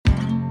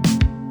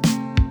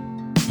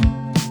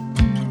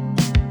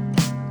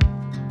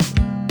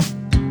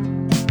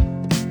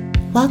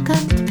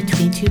Welcome to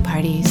Between Two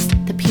Parties,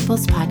 the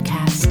People's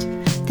Podcast.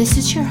 This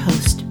is your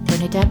host,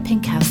 Bernadette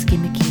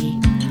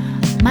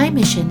Pinkowski-McKee. My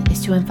mission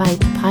is to invite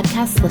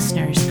podcast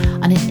listeners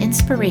on an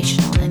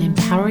inspirational and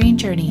empowering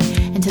journey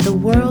into the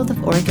world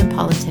of Oregon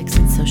politics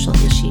and social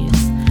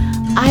issues.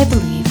 I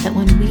believe that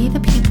when we, the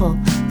people,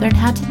 learn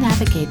how to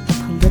navigate the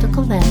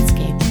political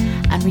landscape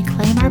and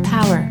reclaim our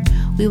power,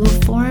 we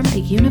will form a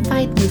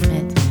unified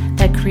movement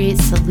that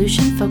creates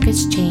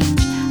solution-focused change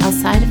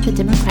outside of the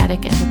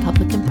Democratic and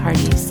Republican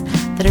parties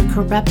that are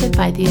corrupted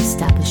by the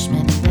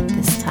establishment at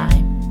this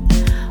time.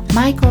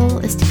 My goal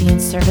is to be in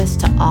service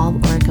to all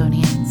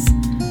Oregonians.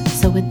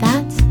 So with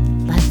that,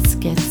 let's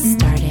get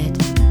started.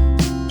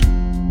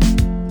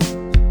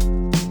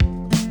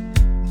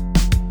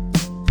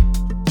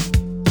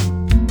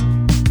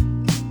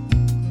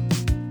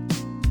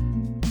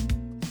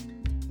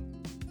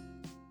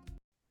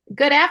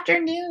 Good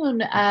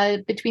afternoon,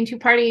 Between Two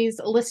Parties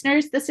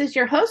listeners. This is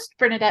your host,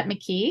 Bernadette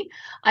McKee.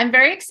 I'm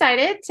very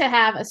excited to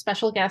have a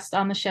special guest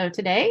on the show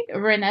today,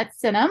 Reinette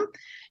Sinnem.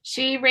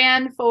 She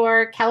ran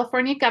for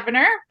California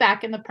governor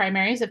back in the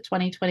primaries of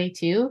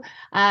 2022.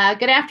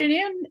 Good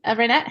afternoon,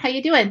 Reinette. How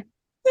you doing?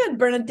 Good,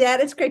 Bernadette.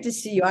 It's great to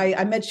see you.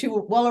 I met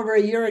you well over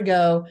a year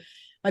ago,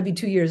 might be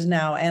 2 years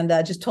now, and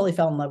just totally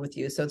fell in love with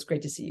you. So it's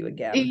great to see you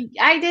again.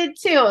 I did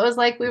too. It was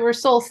like we were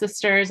soul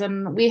sisters,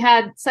 and we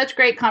had such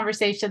great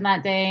conversation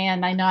that day.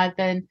 And I know I've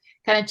been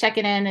kind of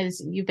checking in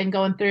as you've been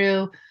going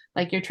through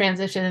like your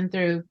transition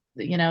through,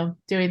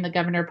 doing the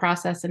governor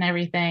process and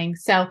everything.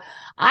 So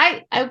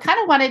I kind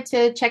of wanted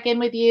to check in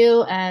with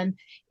you, and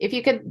if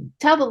you could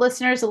tell the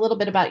listeners a little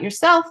bit about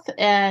yourself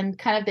and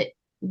kind of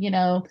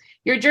the,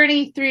 your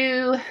journey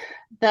through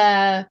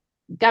the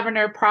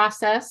governor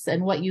process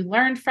and what you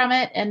learned from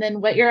it, and then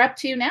what you're up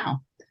to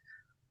now.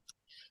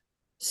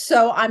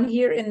 So I'm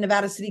here in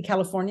Nevada City,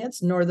 California.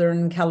 It's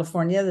Northern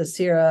California, the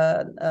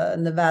Sierra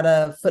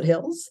Nevada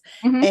foothills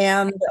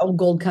and old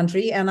gold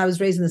country. And I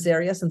was raised in this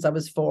area since I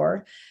was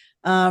 4.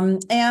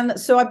 And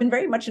so I've been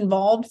very much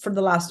involved for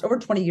the last over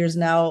 20 years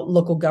now,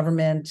 local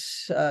government,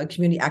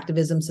 community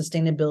activism,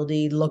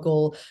 sustainability,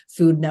 local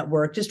food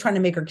network, just trying to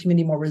make our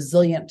community more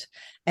resilient.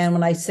 And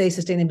when I say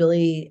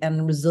sustainability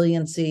and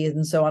resiliency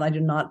and so on, I do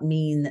not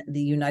mean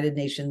the United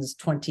Nations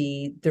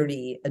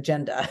 2030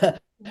 agenda.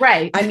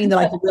 Right. I mean,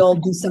 the real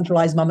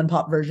decentralized mom and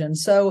pop version.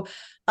 So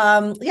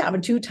I'm a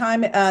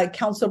 2-time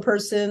council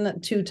person,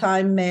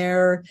 2-time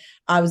mayor.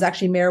 I was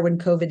actually mayor when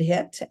COVID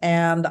hit,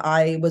 and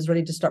I was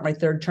ready to start my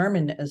 3rd term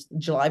in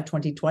July of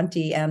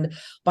 2020. And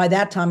by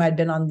that time, I'd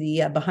been on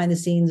the behind the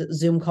scenes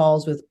Zoom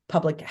calls with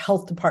public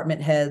health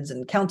department heads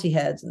and county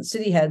heads and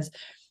city heads.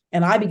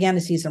 And I began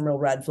to see some real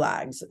red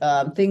flags,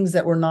 things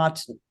that were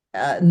not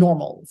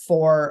normal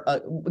for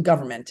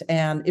government.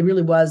 And it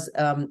really was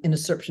an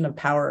usurpation of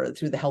power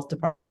through the health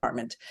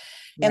department.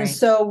 And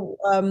so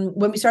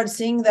when we started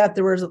seeing that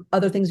there was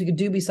other things we could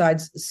do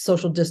besides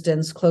social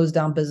distance, close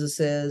down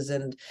businesses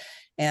and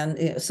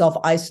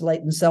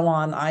self-isolate and so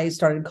on, I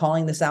started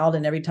calling this out.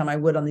 And every time I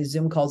would on these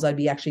Zoom calls, I'd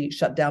be actually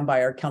shut down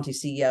by our county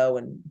CEO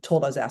and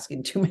told I was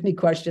asking too many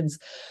questions.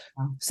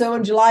 Wow. So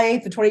on July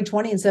 8th of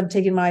 2020, instead of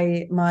taking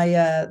my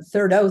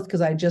 3rd oath,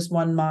 because I just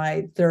won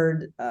my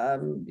 3rd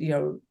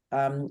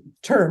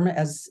term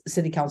as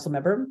city council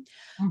member,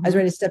 I was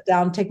ready to step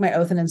down, take my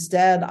oath. And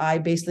instead, I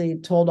basically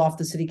told off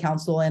the city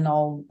council and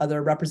all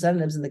other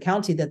representatives in the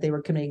county that they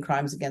were committing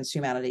crimes against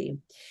humanity.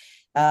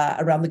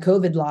 Around the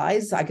COVID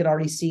lies, I could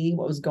already see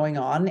what was going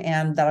on,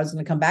 and that I was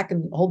going to come back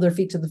and hold their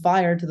feet to the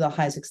fire to the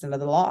highest extent of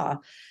the law.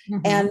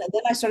 And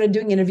then I started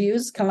doing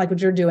interviews, kind of like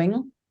what you're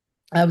doing.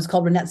 It was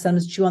called Reinette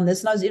Sinnem's Chew on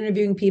This. And I was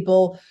interviewing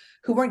people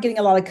who weren't getting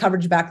a lot of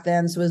coverage back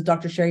then. So it was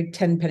Dr. Sherry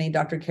Tenpenny,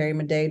 Dr. Carrie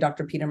Madej,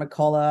 Dr. Peter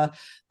McCullough,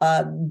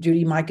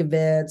 Judy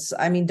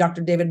Mikovits,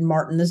 Dr. David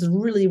Martin. This is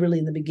really, really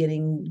in the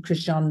beginning,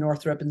 Christiane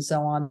Northrup and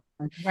so on.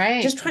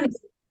 Right. Just trying to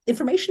get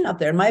information out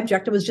there. And my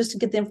objective was just to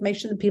get the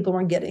information that people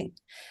weren't getting.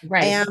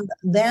 Right. And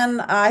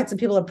then I had some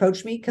people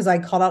approach me because I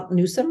called out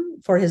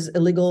Newsom for his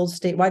illegal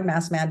statewide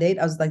mask mandate.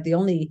 I was like the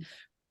only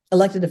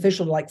elected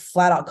official to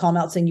flat out call him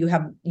out saying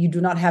you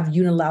do not have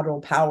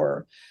unilateral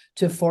power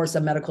to force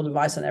a medical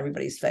device on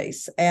everybody's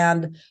face.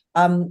 And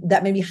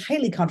that made me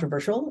highly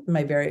controversial in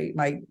my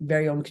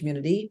very own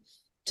community.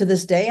 To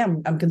this day,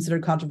 I'm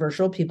considered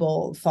controversial.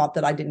 People thought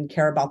that I didn't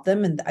care about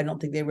them, and I don't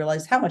think they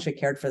realized how much I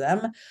cared for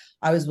them.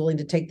 I was willing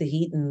to take the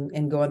heat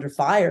and go under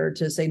fire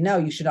to say, no,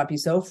 you should not be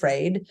so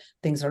afraid.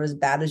 Things are as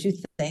bad as you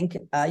think.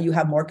 You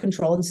have more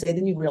control and say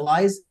than you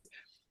realize.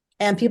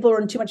 And people were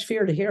in too much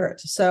fear to hear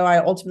it. So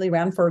I ultimately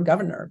ran for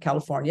governor of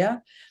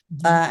California.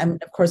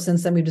 And of course,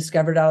 since then, we've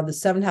discovered out of the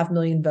 7.5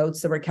 million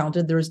votes that were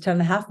counted, there was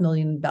 10.5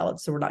 million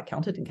ballots that were not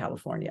counted in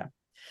California.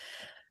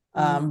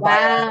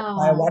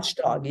 By a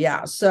watchdog.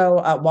 Yeah. So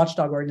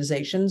watchdog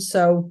organization.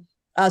 So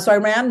I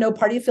ran, no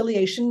party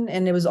affiliation,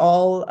 and it was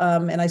all,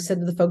 and I said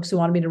to the folks who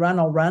wanted me to run,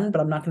 I'll run,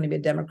 but I'm not going to be a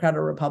Democrat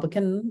or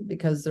Republican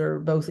because they're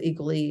both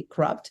equally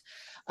corrupt.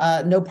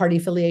 No party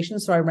affiliation.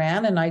 So I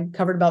ran, and I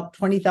covered about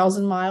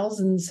 20,000 miles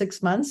in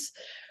 6 months.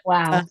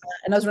 Wow.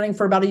 And I was running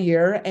for about a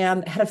year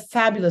and had a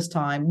fabulous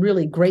time.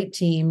 Really great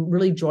team,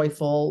 really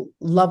joyful,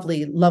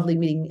 lovely, lovely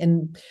meeting,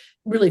 and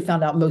really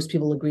found out most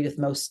people agreed with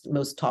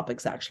most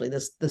topics. Actually,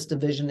 this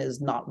division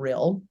is not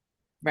real.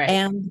 Right.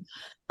 And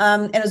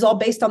it's all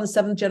based on the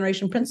seventh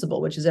generation principle,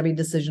 which is every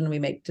decision we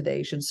make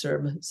today should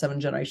serve 7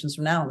 generations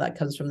from now. And that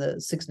comes from the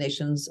 6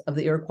 nations of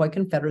the Iroquois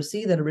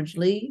Confederacy that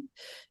originally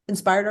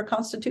inspired our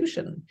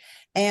Constitution.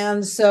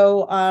 And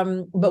so,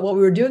 but what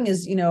we were doing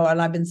is, and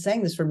I've been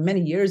saying this for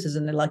many years as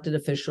an elected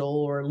official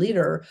or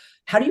leader,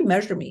 how do you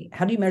measure me?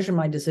 How do you measure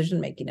my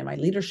decision making and my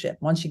leadership?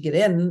 Once you get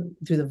in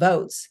through the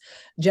votes,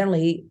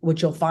 generally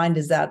what you'll find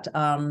is that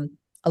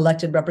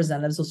elected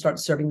representatives will start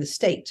serving the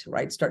state,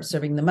 right? Start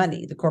serving the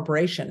money, the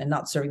corporation, and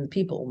not serving the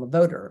people and the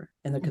voter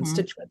and the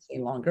constituents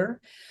any longer.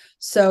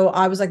 So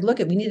I was like, look,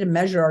 we need to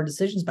measure our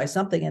decisions by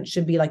something. And it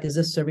should be like, is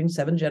this serving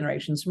 7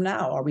 generations from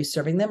now? Are we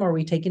serving them or are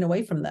we taking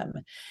away from them?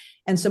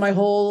 And so my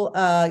whole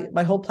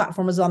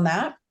platform is on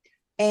that.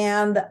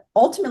 And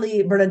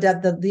ultimately,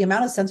 Bernadette, the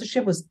amount of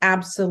censorship was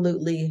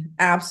absolutely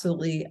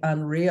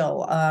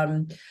unreal.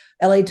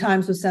 LA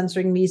Times was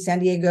censoring me. San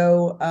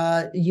Diego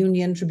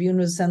Union Tribune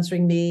was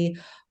censoring me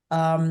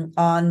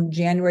on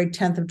January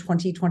 10th of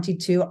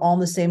 2022, all on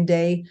the same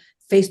day.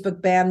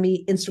 Facebook banned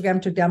me.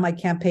 Instagram took down my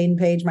campaign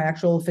page, my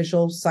actual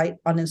official site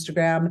on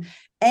Instagram.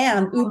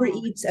 And Uber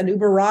Eats and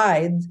Uber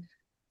Rides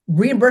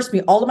reimbursed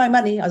me all of my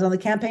money. I was on the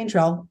campaign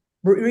trail,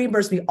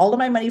 reimbursed me all of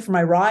my money for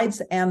my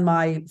rides and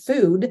my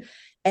food.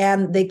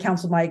 And they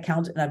canceled my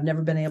account and I've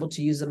never been able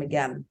to use them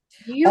again.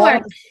 You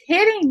are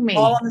kidding me.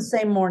 All on the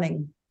same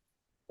morning.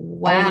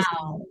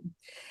 Wow.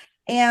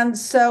 And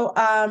so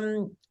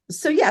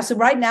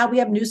right now we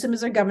have Newsom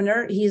as our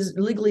governor. He's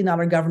legally not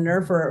our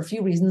governor for a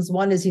few reasons.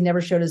 One is he never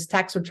showed his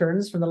tax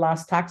returns for the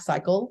last tax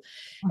cycle.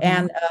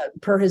 And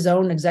per his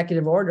own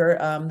executive order,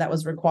 that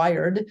was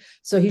required.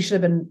 So he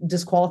should have been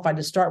disqualified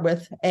to start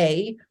with,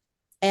 A.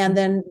 And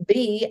then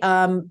B,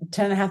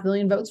 10.5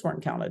 million votes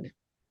weren't counted.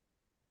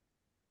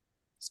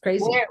 It's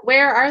crazy.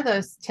 Where are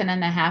those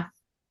 10.5?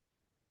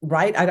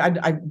 Right.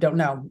 I don't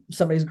know.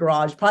 Somebody's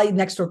garage, probably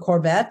next to a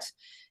Corvette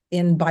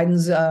in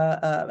Biden's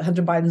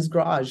Hunter Biden's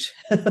garage.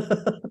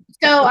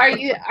 So are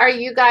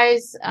you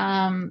guys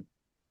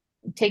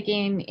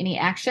taking any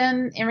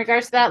action in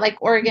regards to that? Like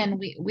Oregon,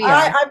 we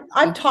are.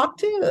 I've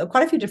talked to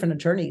quite a few different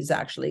attorneys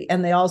actually,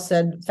 and they all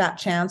said fat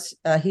chance.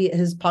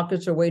 His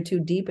pockets are way too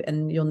deep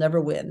and you'll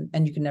never win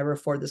and you can never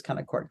afford this kind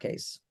of court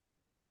case.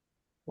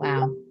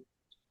 Wow.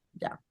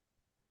 Yeah.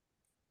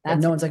 And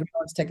no one's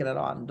taking it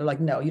on. They're like,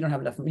 no, you don't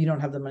have enough. You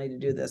don't have the money to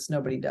do this.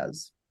 Nobody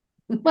does.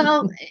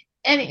 Well,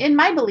 and in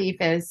my belief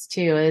is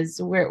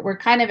we're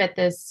kind of at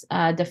this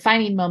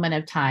defining moment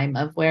of time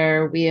of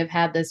where we have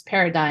had this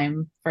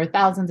paradigm for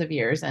thousands of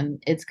years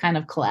and it's kind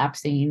of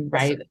collapsing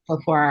right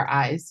before our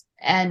eyes.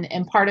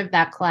 And part of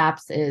that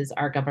collapse is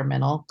our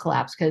governmental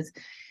collapse, because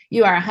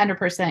you are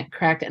 100%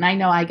 correct. And I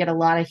know I get a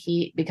lot of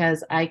heat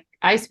because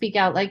I speak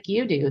out like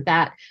you do,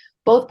 that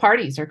both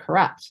parties are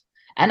corrupt.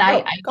 And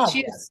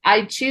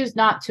I choose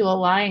not to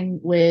align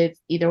with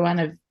either one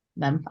of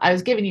them. I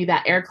was giving you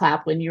that air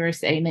clap when you were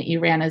saying that you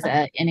ran as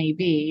a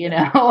NAB,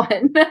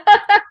 and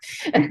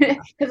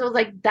because I was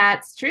like,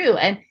 that's true.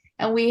 And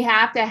we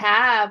have to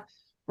have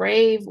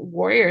brave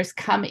warriors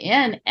come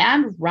in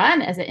and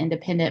run as an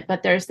independent.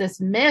 But there's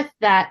this myth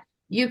that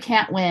you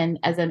can't win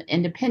as an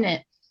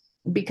independent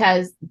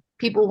because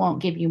people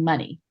won't give you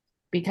money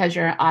because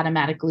you're an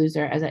automatic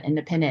loser as an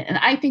independent. And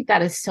I think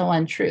that is so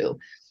untrue.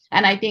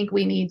 And I think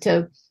we need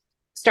to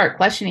start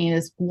questioning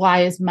is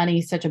why is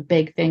money such a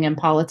big thing in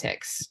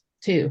politics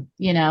too,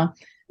 Yeah.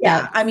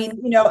 I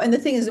mean, and the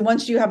thing is,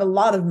 once you have a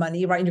lot of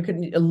money, right,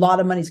 a lot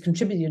of money is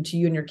contributed to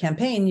you in your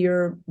campaign,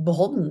 you're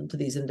beholden to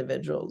these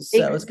individuals.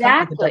 So It's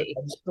kind of like a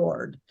double-edged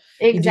sword.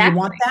 Exactly. Do you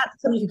want that?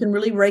 Somebody who can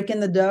really rake in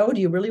the dough?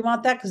 Do you really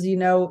want that? Because,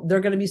 they're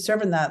going to be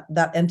serving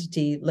that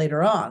entity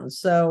later on.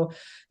 So,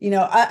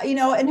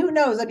 and who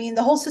knows? I mean,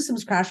 the whole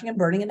system's crashing and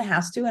burning and it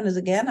has to.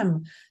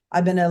 And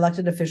I've been an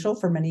elected official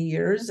for many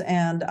years,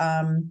 and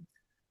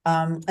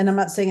I'm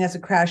not saying that's a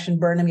crash and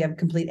burn and we have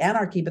complete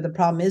anarchy, but the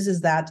problem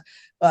is that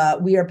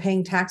we are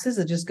paying taxes.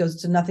 It just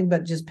goes to nothing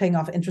but just paying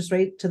off interest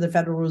rate to the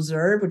Federal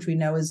Reserve, which we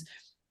know is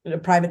a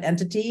private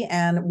entity,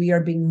 and we are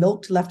being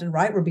milked left and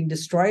right. We're being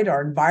destroyed,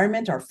 our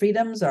environment, our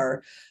freedoms,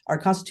 our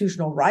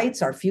constitutional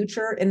rights, our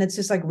future. And it's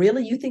just like,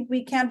 really, you think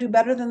we can't do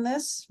better than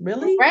this?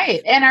 Really?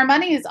 Right. And our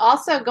money is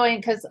also going,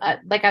 because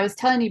like I was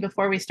telling you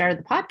before we started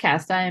the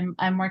podcast,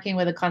 I'm working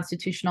with a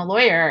constitutional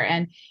lawyer,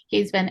 and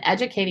he's been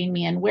educating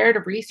me on where to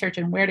research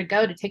and where to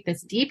go to take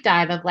this deep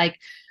dive of like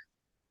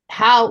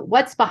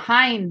what's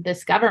behind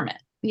this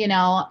government,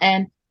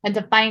 and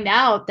to find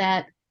out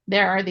that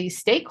there are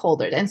these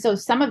stakeholders. And so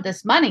some of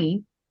this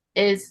money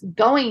is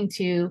going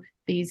to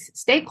these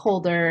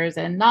stakeholders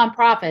and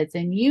nonprofits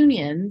and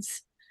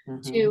unions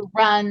to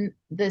run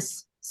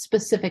this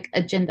specific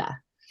agenda.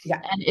 Yeah.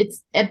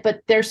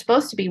 But they're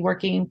supposed to be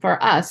working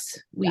for us,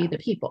 the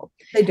people.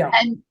 They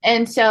don't.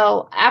 And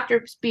so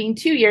after being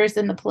 2 years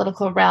in the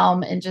political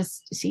realm and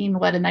just seeing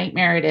what a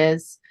nightmare it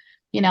is,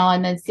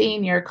 and then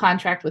seeing your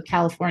contract with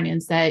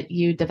Californians that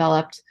you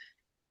developed,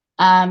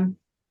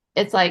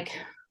 it's like,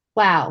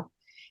 wow,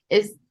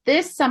 is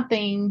this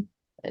something?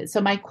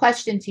 So my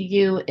question to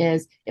you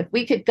is, if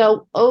we could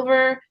go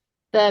over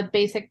the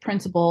basic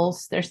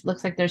principles,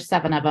 looks like there's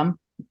 7 of them,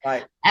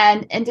 right,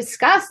 and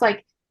discuss,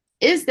 like,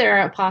 is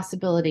there a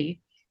possibility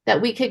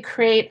that we could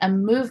create a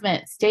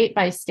movement state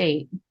by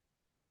state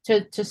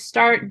to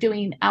start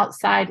doing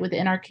outside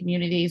within our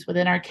communities,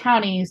 within our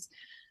counties,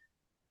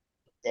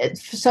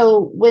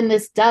 so when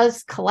this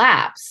does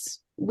collapse,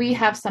 we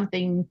have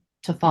something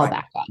to fall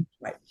back on.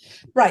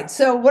 Right.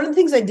 So one of the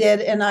things I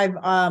did, and I've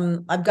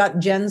got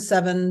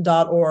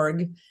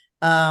gen7.org,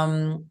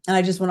 and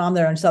I just went on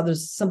there and saw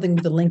there's something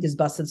with the link is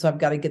busted, so I've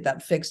got to get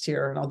that fixed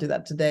here, and I'll do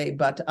that today.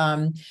 But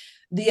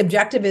the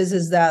objective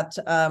is that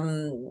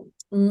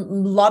a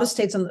lot of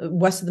states on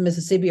west of the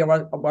Mississippi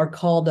are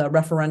called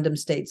referendum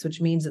states,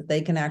 which means that they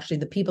can actually,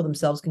 the people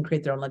themselves can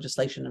create their own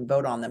legislation and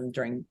vote on them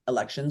during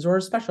elections or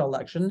a special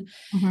election.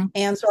 Mm-hmm.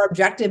 And so our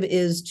objective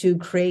is to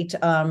create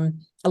a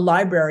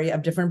library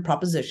of different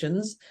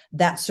propositions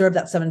that serve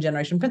that 7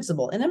 generation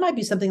principle. And it might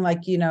be something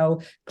like,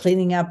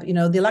 cleaning up,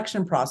 the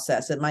election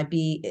process. It might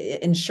be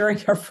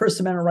ensuring our First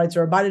Amendment rights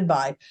are abided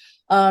by.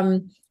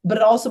 But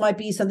it also might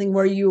be something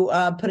where you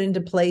put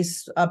into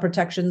place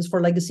protections for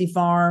legacy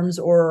farms,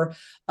 or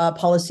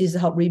policies to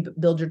help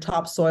rebuild your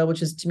topsoil,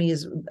 which is, to me,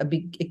 is a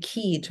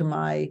key to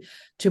my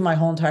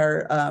whole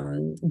entire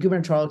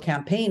gubernatorial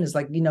campaign. Is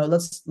like,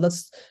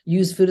 let's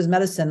use food as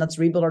medicine. Let's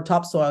rebuild our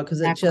topsoil,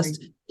 because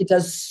it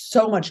does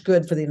so much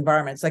good for the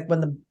environment. It's like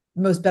one of the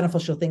most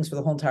beneficial things for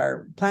the whole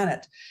entire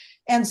planet.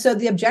 And so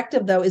the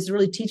objective, though, is to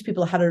really teach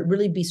people how to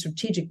really be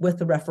strategic with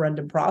the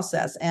referendum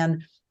process.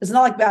 And it's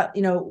not like that,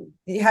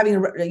 having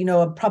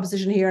a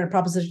proposition here and a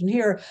proposition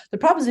here. The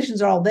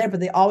propositions are all there, but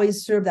they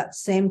always serve that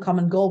same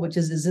common goal, which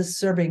is this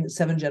serving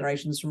 7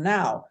 generations from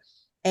now?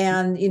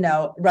 And,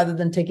 rather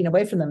than taking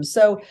away from them.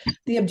 So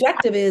the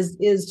objective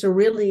is to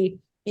really,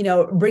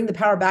 bring the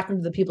power back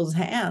into the people's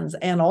hands,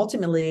 and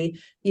ultimately,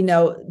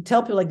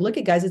 tell people, like, look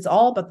at, guys, it's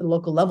all about the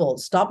local level.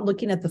 Stop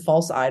looking at the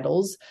false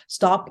idols.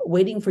 Stop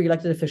waiting for your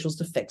elected officials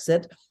to fix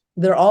it.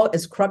 They're all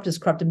as corrupt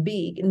can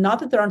be. Not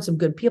that there aren't some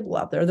good people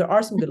out there. There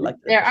are some good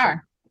elected There officials.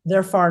 are.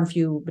 They're far and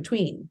few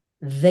between.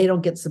 They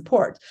don't get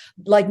support.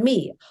 Like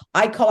me,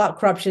 I call out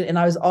corruption, and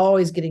I was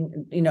always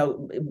getting,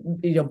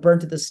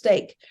 burnt at the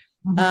stake.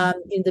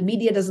 Mm-hmm. The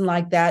media doesn't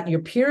like that. Your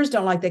peers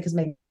don't like that, because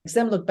it makes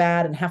them look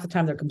bad, and half the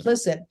time they're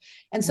complicit.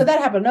 And so that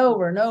happened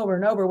over and over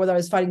and over, whether I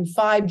was fighting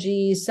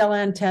 5G, cell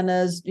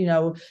antennas,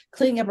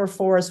 cleaning up our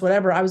forests,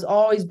 whatever. I was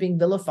always being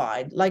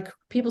vilified. Like,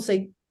 people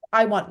say,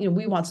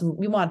 we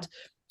want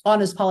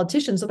honest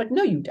politicians. I'm like,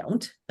 no, you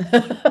don't.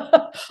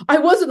 I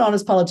was an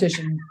honest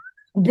politician,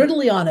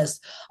 brutally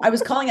honest. I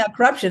was calling out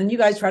corruption, and you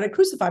guys try to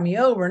crucify me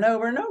over and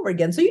over and over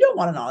again. So you don't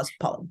want an honest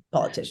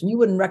politician. You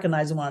wouldn't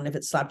recognize one if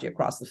it slapped you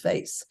across the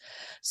face.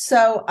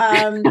 So,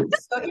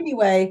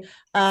 anyway,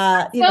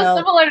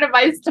 similar to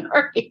my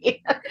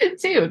story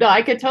too. No,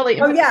 I could totally.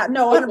 Oh yeah,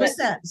 no,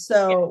 100%.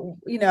 So,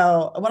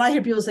 when I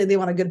hear people say they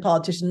want a good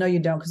politician, no, you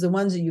don't, because the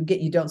ones that you get,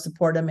 you don't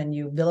support them and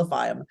you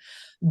vilify them.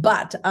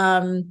 But,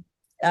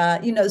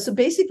 so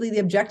basically the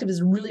objective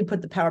is really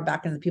put the power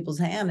back into people's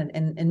hand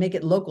and make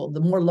it local. The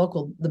more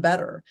local, the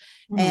better.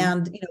 Mm-hmm.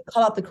 And,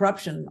 call out the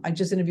corruption. I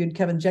just interviewed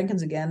Kevin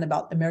Jenkins again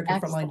about American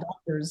Frontline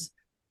Doctors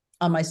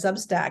on my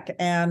Substack.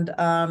 And,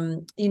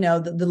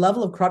 the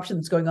level of corruption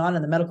that's going on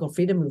in the medical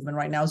freedom movement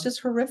right now is just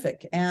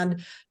horrific.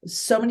 And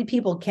so many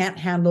people can't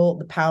handle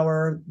the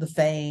power, the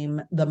fame,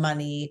 the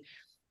money,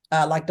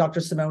 like Dr.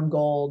 Simone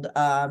Gold.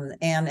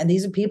 And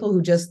these are people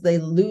who they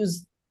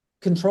lose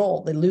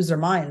control, they lose their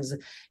minds,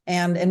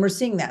 and we're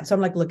seeing that. So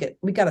I'm like,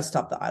 we got to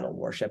stop the idol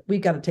worship. We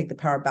got to take the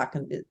power back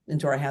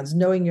into our hands,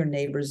 knowing your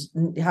neighbors,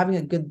 having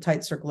a good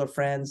tight circle of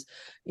friends,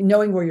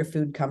 knowing where your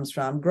food comes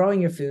from,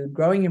 growing your food,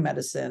 growing your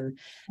medicine,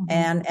 mm-hmm.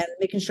 and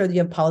making sure that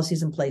you have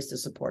policies in place to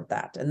support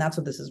that. And that's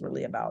what this is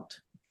really about.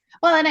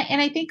 Well,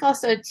 and I think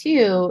also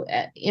too,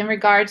 in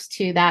regards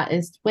to that,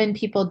 is when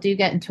people do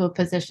get into a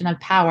position of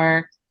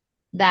power,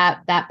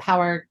 that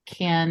power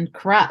can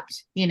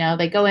corrupt.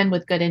 They go in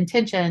with good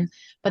intention,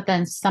 but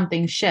then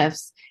something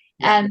shifts.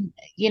 Yeah.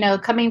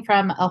 And, coming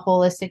from a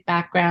holistic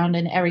background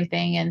and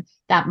everything, and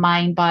that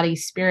mind, body,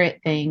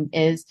 spirit thing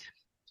is,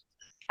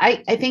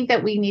 I think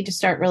that we need to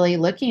start really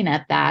looking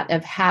at that,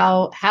 of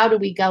how do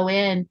we go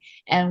in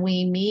and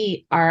we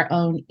meet our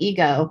own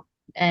ego,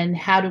 and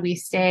how do we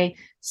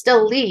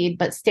still lead,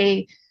 but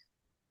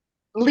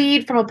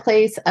lead from a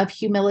place of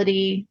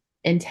humility,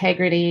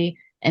 integrity,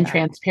 and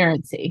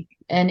transparency,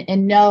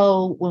 and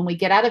know when we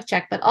get out of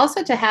check, but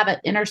also to have an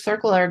inner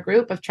circle or a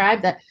group of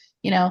tribe that,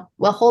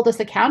 will hold us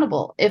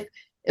accountable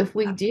if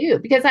we do,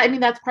 because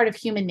that's part of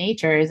human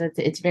nature, is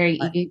it's very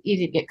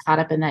easy to get caught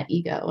up in that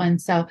ego. And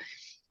so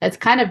it's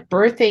kind of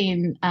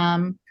birthing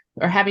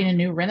or having a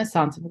new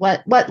renaissance of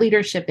what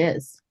leadership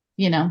is,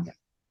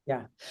 Yeah.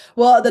 Yeah.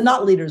 Well, they're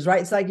not leaders,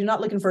 right? It's like you're not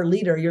looking for a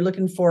leader. You're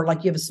looking for,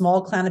 like, you have a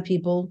small clan of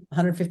people,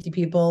 150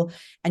 people,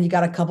 and you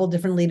got a couple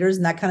different leaders,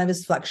 and that kind of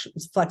is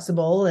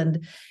flexible.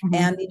 And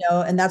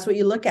and that's what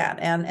you look at.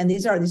 And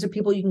these are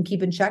people you can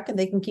keep in check, and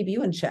they can keep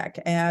you in check.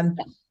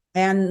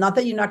 And not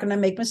that you're not going to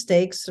make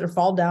mistakes or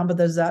fall down, but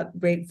there's that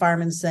great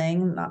fireman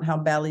saying,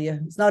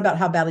 it's not about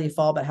how badly you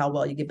fall, but how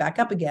well you get back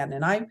up again.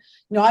 And I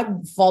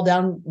fall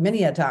down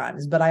many a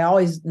times, but I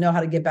always know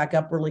how to get back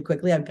up really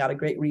quickly. I've got a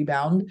great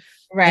rebound.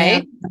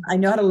 Right. And I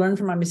know how to learn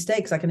from my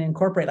mistakes. I can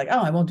incorporate, like,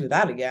 oh, I won't do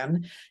that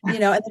again,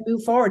 and then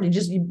move forward.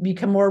 You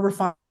become more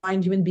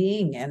refined human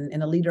being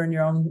and a leader in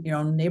your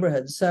own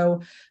neighborhood.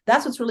 So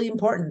that's what's really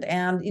important.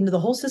 And, the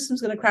whole system's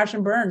going to crash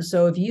and burn.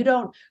 So if you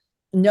don't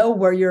know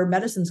where your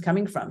medicine's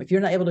coming from, if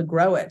you're not able to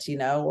grow it,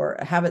 or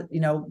have it,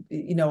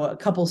 a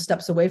couple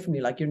steps away from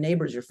you, like your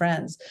neighbors, your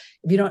friends,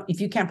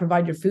 if you can't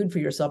provide your food for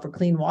yourself or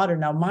clean water.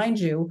 Now, mind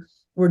you,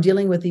 we're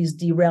dealing with these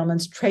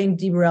train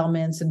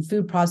derailments and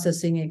food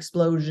processing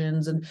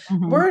explosions, and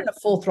we're in a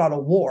full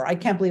throttle war. I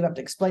can't believe I have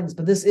to explain this,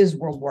 but this is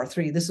World War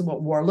III. This is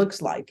what war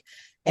looks like.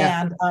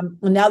 Yeah.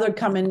 And now they're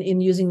coming in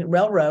using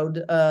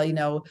railroad,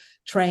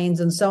 trains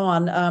and so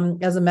on,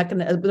 as a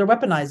mechanism. They're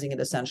weaponizing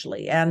it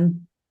essentially.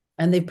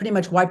 And they've pretty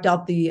much wiped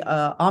out the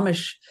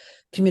Amish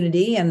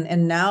community.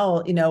 And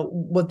now,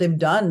 what they've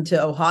done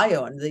to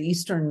Ohio and the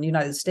eastern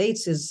United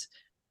States is,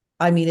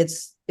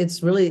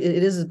 it's really,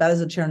 it is as bad as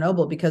a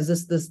Chernobyl, because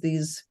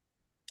these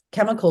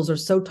chemicals are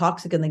so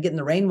toxic, and they get in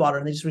the rainwater,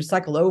 and they just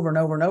recycle over and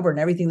over and over, and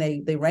everything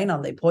they rain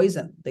on, they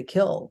poison, they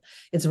kill.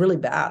 It's really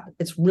bad.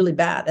 It's really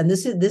bad. And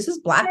this is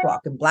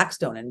BlackRock and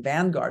Blackstone and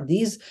Vanguard.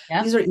 These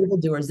are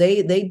evildoers.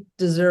 They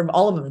deserve,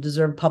 all of them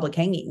deserve public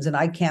hangings. And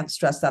I can't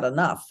stress that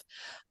enough.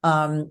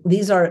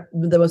 These are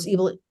the most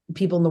evil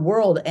people in the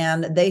world,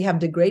 and they have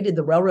degraded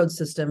the railroad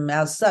system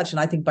as such, and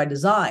I think by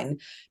design,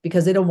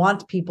 because they don't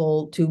want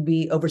people to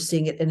be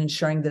overseeing it and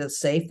ensuring that it's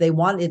safe. They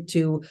want it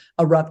to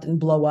erupt and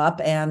blow up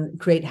and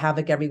create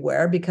havoc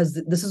everywhere, because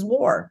this is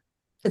war.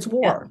 It's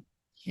war.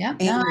 Yeah.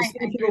 And the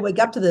sooner people wake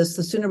up to this,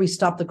 the sooner we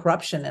stop the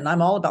corruption. And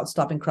I'm all about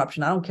stopping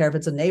corruption. I don't care if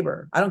it's a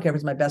neighbor. I don't care if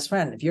it's my best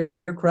friend. If you're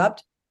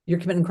corrupt, you're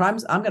committing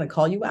crimes, I'm going to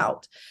call you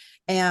out.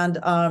 And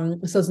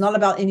so it's not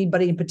about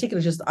anybody in particular,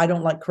 it's just I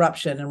don't like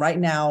corruption. And right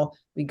now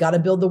we got to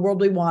build the world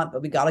we want,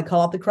 but we got to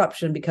call out the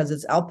corruption, because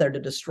it's out there to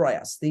destroy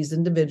us. These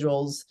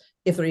individuals,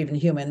 if they're even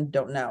human,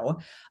 don't know,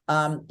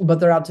 but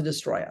they're out to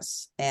destroy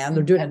us, and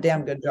they're doing a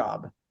damn good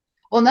job.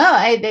 Well, no,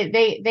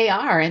 they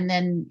are. And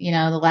then,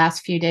 the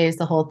last few days,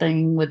 the whole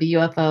thing with the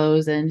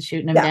UFOs and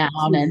shooting them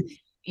down, and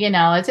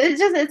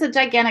it's a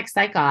gigantic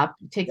psyop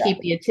to keep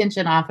the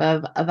attention off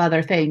of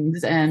other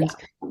things. And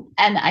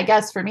I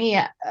guess for me,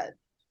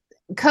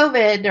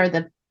 COVID, or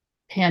the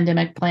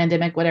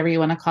pandemic, whatever you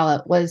want to call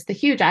it, was the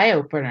huge eye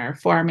opener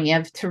for me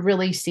to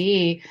really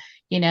see,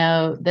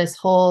 this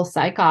whole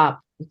psyop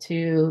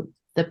to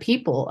the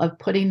people, of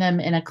putting them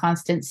in a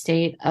constant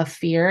state of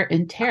fear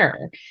and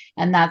terror.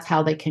 And that's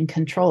how they can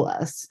control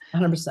us.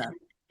 100%.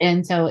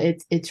 And so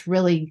it's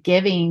really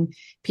giving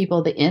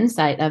people the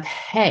insight of,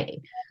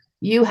 hey,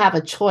 you have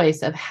a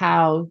choice of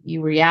how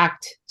you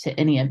react to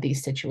any of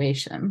these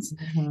situations.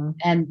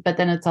 But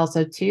then it's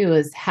also too,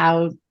 is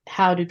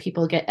how do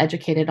people get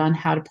educated on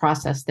how to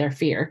process their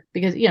fear?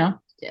 Because,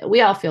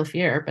 we all feel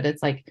fear, but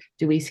it's like,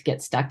 do we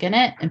get stuck in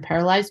it and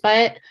paralyzed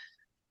by it?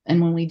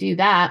 And when we do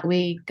that,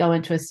 we go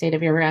into a state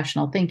of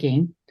irrational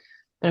thinking.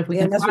 But if we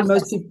that's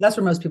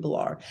where most people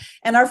are.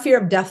 And our fear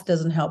of death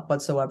doesn't help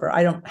whatsoever.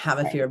 I don't have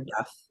a fear of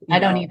death. I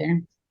don't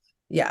either.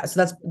 Yeah.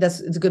 So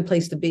it's a good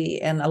place to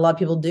be. And a lot of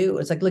people do.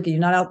 It's like, look, you're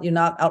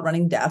not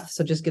outrunning death.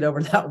 So just get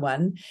over that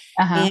one.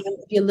 And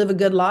if you live a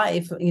good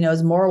life,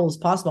 as moral as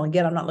possible. And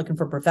again, I'm not looking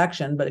for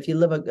perfection, but if you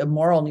live a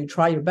moral and you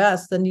try your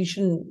best, then you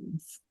shouldn't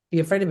be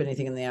afraid of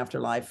anything in the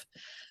afterlife.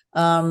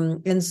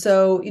 And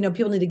so,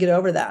 people need to get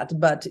over that,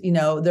 but,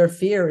 their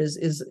fear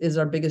is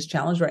our biggest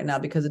challenge right now,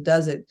 because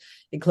it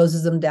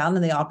closes them down,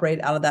 and they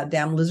operate out of that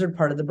damn lizard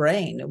part of the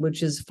brain,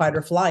 which is fight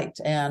or flight.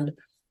 And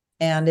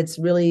it's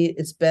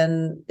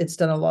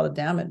done a lot of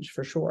damage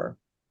for sure.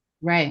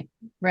 Right.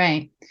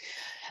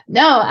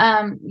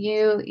 No,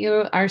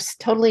 you are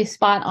totally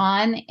spot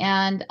on.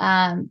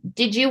 And,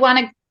 did you want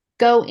to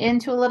go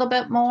into a little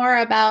bit more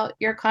about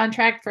your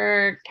contract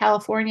for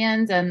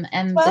Californians and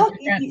the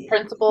different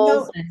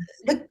principles?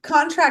 The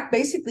contract,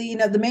 basically,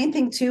 the main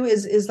thing too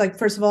is like,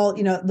 first of all,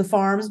 the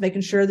farms,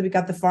 making sure that we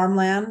got the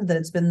farmland, that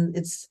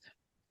it's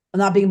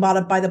not being bought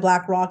up by the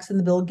BlackRocks and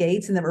the Bill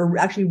Gates, and that we're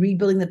actually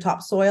rebuilding the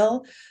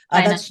topsoil.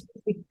 That's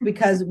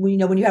because when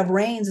you have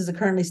rains, as it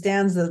currently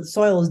stands, the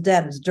soil is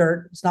dead. It's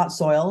dirt. It's not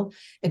soil.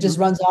 It just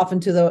runs off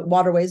into the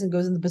waterways and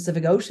goes in the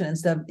Pacific Ocean,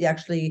 instead of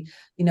actually,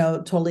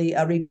 totally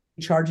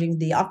recharging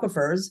the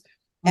aquifers.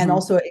 And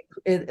also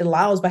it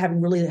allows, by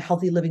having really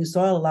healthy living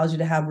soil, allows you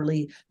to have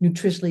really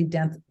nutritionally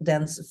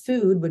dense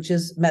food, which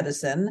is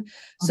medicine.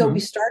 So we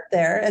start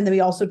there. And then we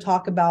also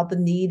talk about the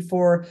need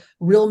for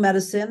real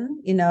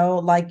medicine,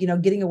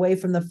 getting away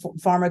from the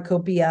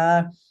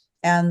pharmacopoeia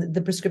and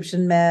the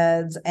prescription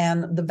meds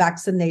and the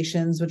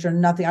vaccinations, which are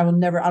nothing. I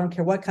don't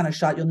care what kind of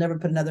shot, you'll never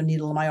put another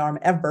needle in my arm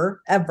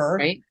ever,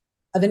 Right.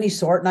 of any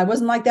sort. And I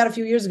wasn't like that a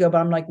few years ago, but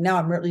I'm like, now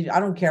I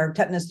don't care.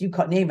 Tetanus, you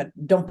name it.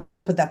 Don't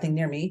put that thing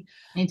near me.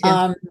 Me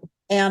too.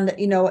 And,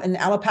 and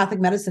allopathic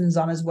medicine is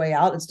on its way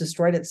out. It's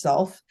destroyed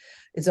itself,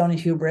 its own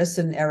hubris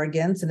and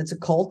arrogance, and it's a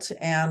cult.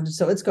 And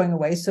so it's going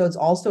away. So it's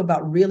also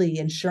about really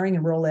ensuring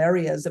in rural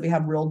areas that we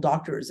have real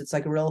doctors. It's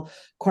like a real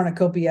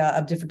cornucopia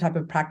of different type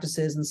of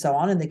practices and so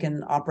on. And they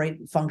can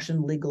operate,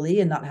 function legally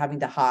and not having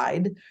to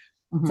hide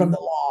from the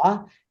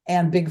law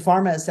and big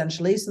pharma,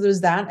 essentially. So there's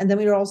that. And then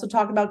we were also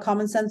talking about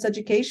common sense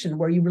education,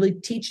 where you really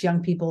teach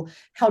young people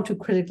how to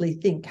critically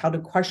think, how to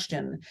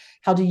question,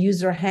 how to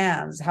use their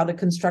hands, how to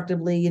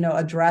constructively,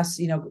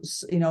 address,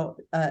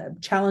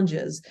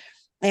 challenges,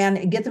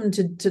 and get them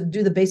to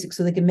do the basics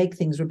so they can make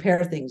things,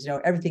 repair things,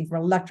 everything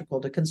from electrical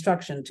to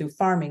construction to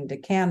farming to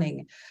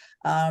canning,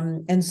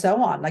 and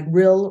so on, like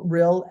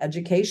real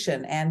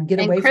education, and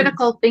get away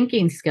critical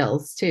thinking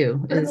skills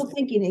too. Critical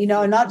thinking,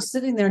 and not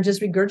sitting there and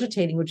just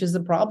regurgitating, which is the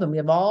problem. We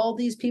have all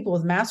these people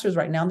with masters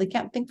right now, and they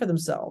can't think for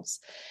themselves.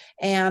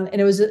 And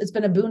it's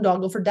been a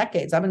boondoggle for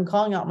decades. I've been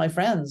calling out my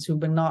friends who've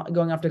been not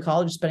going off to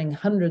college, spending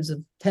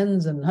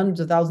tens and hundreds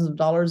of thousands of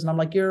dollars. And I'm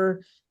like,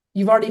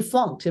 you've already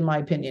flunked, in my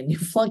opinion. You've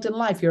flunked in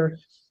life. You're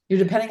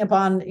depending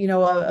upon,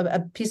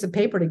 a piece of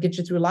paper to get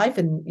you through life,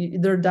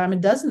 and they're a dime a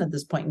dozen at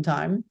this point in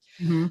time.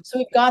 So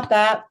we've got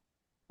that.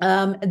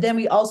 And then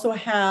we also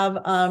have,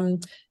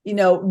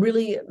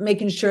 really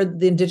making sure that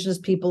the Indigenous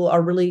people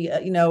are really,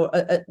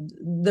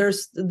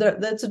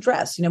 that's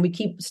addressed. We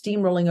keep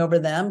steamrolling over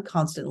them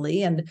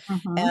constantly, and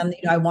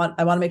I want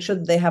to make sure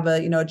that they have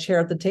a chair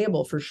at the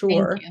table for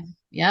sure.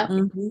 Yeah.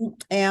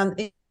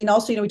 And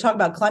also, we talk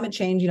about climate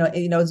change,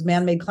 it's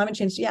man-made climate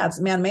change. Yeah, it's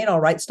man-made. All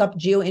right. Stop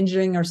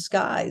geoengineering our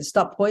skies.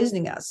 Stop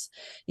poisoning us.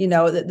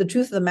 The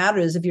truth of the matter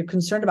is, if you're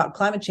concerned about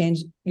climate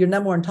change, your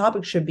number one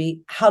topic should be,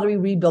 how do we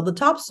rebuild the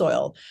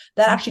topsoil?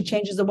 That actually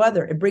changes the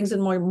weather. It brings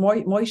in more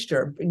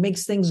moisture. It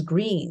makes things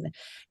green.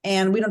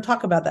 And we don't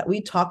talk about that.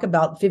 We talk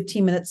about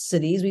 15-minute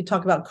cities. We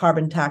talk about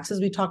carbon taxes.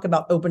 We talk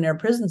about open air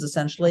prisons,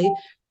 essentially.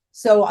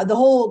 So the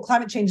whole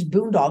climate change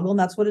boondoggle, and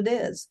that's what it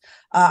is.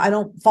 I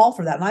don't fall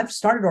for that. And I've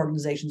started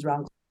organizations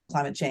around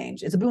climate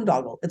change. It's a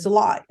boondoggle. It's a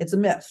lie. It's a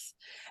myth.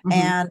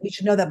 And we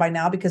should know that by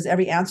now, because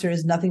every answer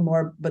is nothing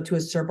more but to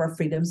assert our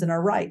freedoms and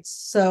our rights.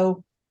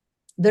 So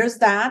there's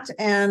that.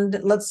 And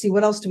let's see,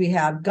 what else do we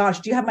have? Gosh,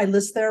 do you have my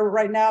list there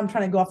right now? I'm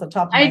trying to go off the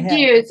top of my head. I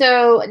do.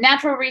 So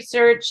natural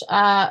research,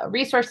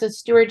 resources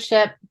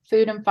stewardship,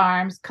 food and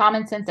farms,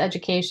 common sense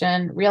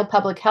education, real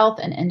public health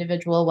and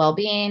individual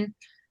well-being,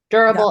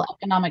 durable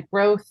economic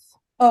growth.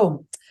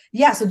 Oh,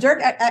 yeah. So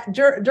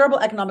durable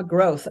economic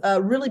growth,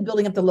 really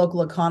building up the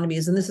local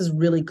economies. And this is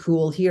really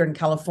cool here in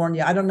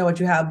California. I don't know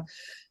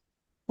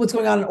what's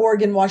going on in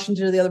Oregon,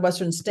 Washington, or the other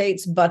Western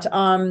states, but,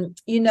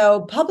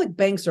 public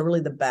banks are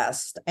really the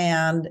best.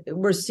 And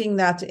we're seeing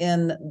that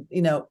in,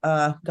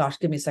 gosh,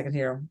 give me a second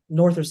here,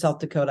 North or South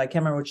Dakota. I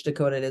can't remember which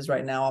Dakota it is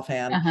right now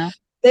offhand.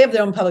 They have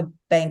their own public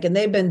bank, and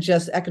they've been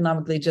just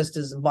economically just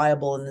as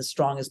viable and as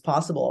strong as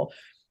possible.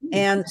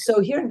 And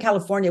so here in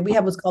California, we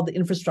have what's called the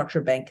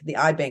Infrastructure Bank, the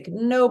iBank.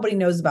 Nobody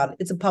knows about it.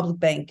 It's a public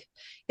bank.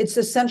 It's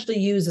essentially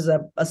used as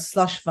a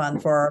slush fund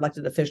for our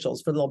elected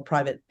officials for little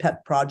private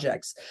pet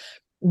projects.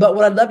 But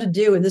what I'd love to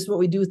do, and this is what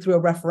we do through a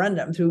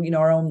referendum, through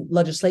our own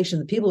legislation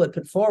that people would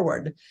put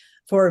forward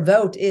for a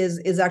vote,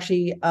 is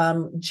actually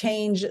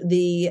change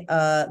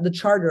the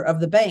charter of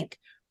the bank,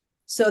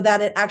 so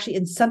that it actually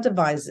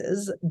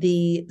incentivizes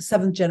the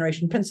seventh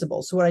generation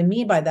principle. So what I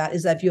mean by that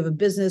is that if you have a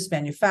business,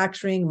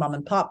 manufacturing, mom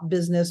and pop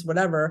business,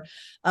 whatever,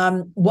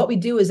 what we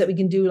do is that we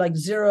can do like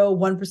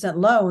 0-1%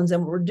 loans.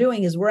 And what we're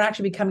doing is we're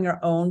actually becoming our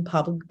own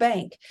public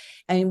bank.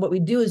 And what we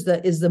do is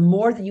the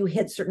more that you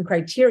hit certain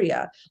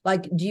criteria,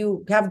 like, do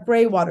you have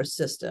gray water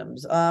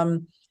systems?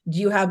 Can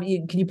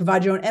you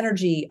provide your own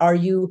energy? Do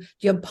you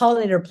have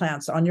pollinator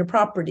plants on your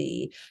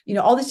property?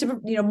 All these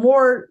different,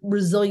 more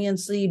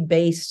resiliency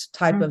based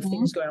type of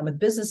things going on with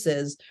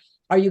businesses.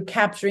 Are you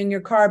capturing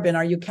your carbon?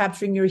 Are you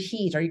capturing your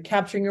heat? Are you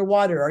capturing your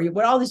water?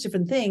 All these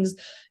different things,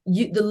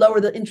 the lower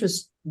the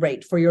interest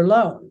rate for your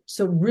loan.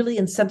 So it really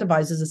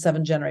incentivizes the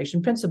seventh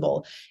generation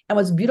principle. And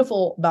what's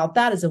beautiful about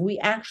that is that we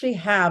actually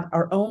have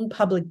our own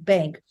public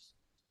bank.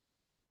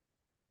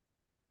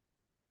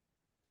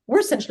 We're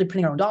essentially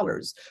printing our own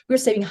dollars. We're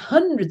saving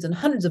hundreds and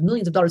hundreds of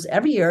millions of dollars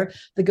every year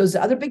that goes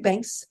to other big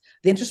banks.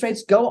 The interest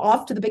rates go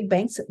off to the big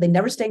banks. They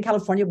never stay in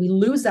California. We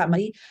lose that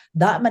money.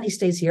 That money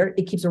stays here.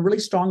 It keeps a really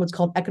strong, what's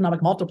called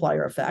economic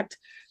multiplier effect.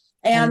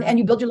 And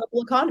you build your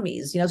local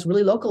economies. It's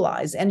really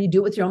localized, and you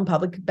do it with your own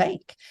public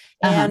bank.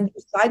 And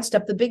you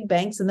sidestep the big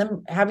banks and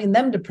then having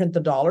them to print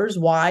the dollars.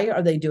 Why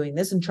are they doing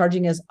this and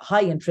charging us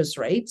high interest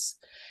rates?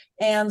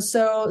 And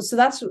so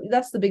that's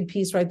the big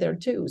piece right there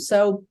too.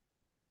 So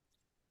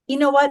you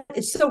know what?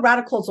 It's so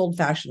radical, it's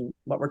old-fashioned,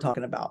 what we're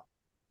talking about,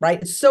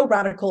 right? It's so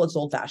radical, it's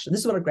old-fashioned.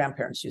 This is what our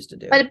grandparents used to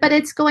do. But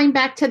it's going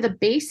back to the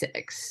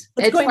basics.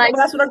 That's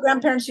what our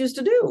grandparents used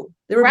to do.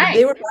 They were back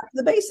to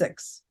the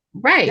basics.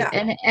 Right. Yeah.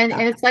 And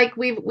it's like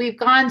we've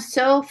gone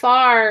so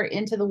far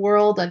into the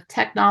world of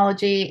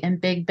technology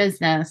and big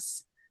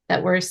business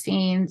that we're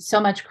seeing so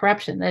much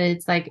corruption that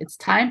it's like it's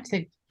time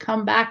to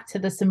come back to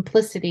the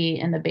simplicity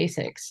and the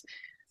basics,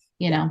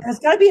 you Yeah, know. and it's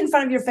got to be in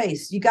front of your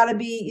face. You got to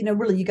be,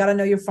 really, you got to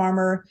know your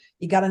farmer,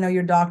 you got to know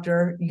your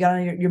doctor, you got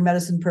to know your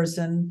medicine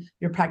person,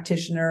 your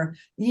practitioner,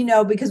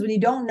 because when you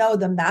don't know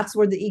them, that's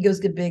where the egos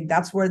get big.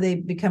 That's where they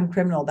become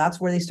criminal. That's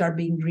where they start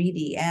being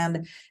greedy.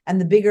 And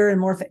the bigger and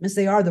more famous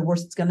they are, the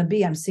worse it's going to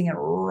be. I'm seeing it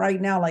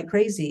right now like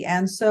crazy.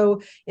 And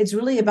so it's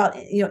really about,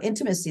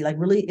 intimacy, like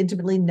really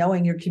intimately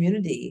knowing your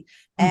community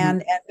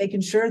and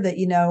making sure that,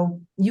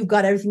 you've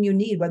got everything you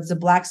need, whether it's a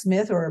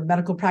blacksmith or a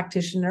medical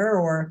practitioner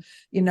or,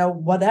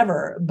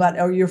 whatever,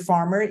 or your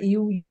farmer,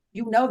 you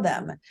know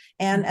them.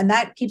 And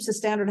that keeps the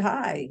standard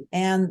high.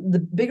 And the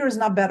bigger is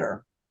not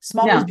better.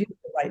 Small is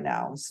beautiful right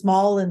now.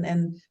 Small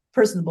and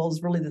personable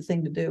is really the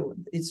thing to do.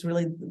 It's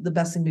really the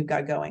best thing we've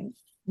got going.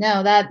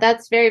 No,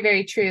 that's very,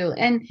 very true.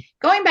 And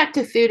going back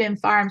to food and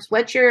farms,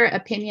 what's your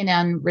opinion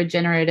on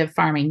regenerative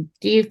farming?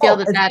 Do you feel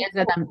that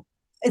is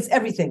it's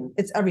everything.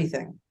 It's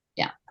everything.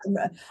 Yeah.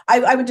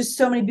 I went to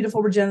so many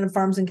beautiful regenerative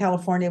farms in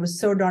California. It was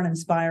so darn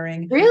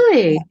inspiring.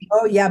 Really?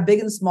 Oh yeah, big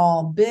and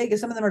small. Big.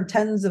 Some of them are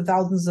tens of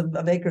thousands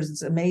of acres.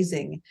 It's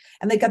amazing.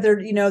 And they got their,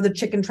 the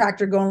chicken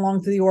tractor going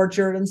along through the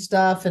orchard and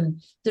stuff.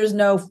 And there's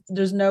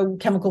no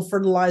chemical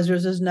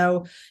fertilizers. There's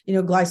no,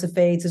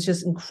 glyphosates. It's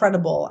just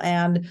incredible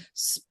and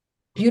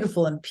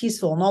beautiful and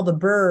peaceful, and all the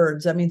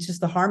birds. I mean, it's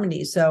just the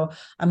harmony. So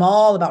I'm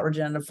all about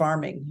regenerative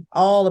farming,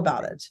 all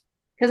about it.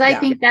 Because I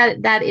think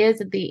that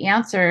is the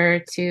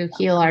answer to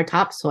heal our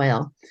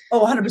topsoil.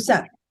 Oh,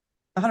 100%.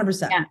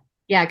 100%. Yeah.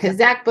 Yeah. Because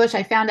Zach Bush,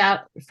 I found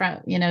out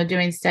from,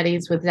 doing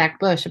studies with Zach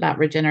Bush about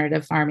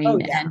regenerative farming. Oh,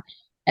 yeah. And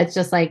it's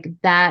just like,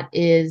 that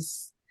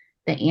is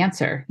the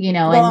answer,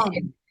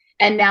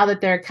 and now that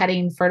they're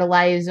cutting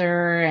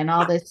fertilizer and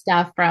all this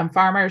stuff from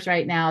farmers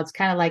right now, it's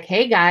kind of like,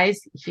 hey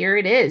guys, here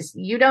it is.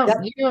 You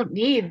don't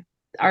need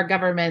our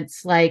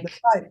government's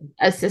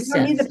assistance. We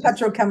don't need the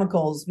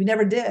petrochemicals. We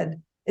never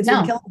did. It's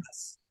been killing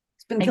us.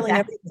 It's been killing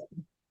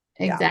everything.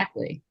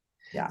 Exactly.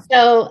 Yeah.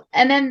 So,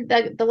 and then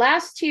the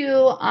last two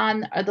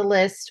on the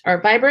list are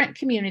vibrant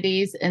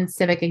communities and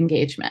civic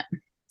engagement.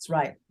 That's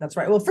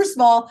right. Well, first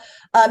of all,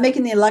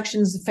 making the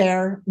elections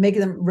fair,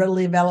 making them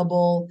readily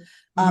available,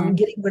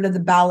 getting rid of the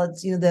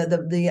ballots,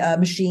 the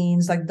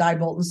machines like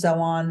Diebold and so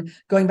on,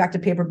 going back to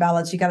paper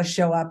ballots. You got to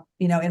show up,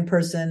 in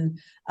person,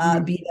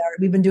 be there.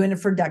 We've been doing it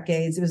for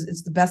decades.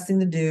 It's the best thing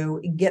to do.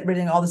 Get rid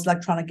of all this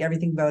electronic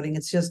everything voting.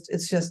 It's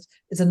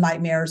a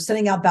nightmare.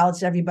 Sending out ballots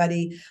to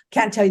everybody.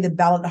 Can't tell you the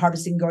ballot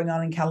harvesting going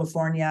on in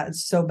California.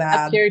 It's so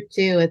bad. Up here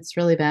too. It's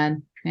really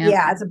bad.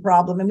 Yeah, it's a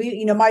problem. And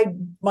we,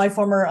 my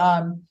former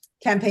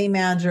campaign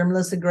manager,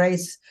 Melissa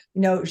Grace,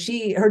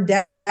 her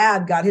dad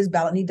got his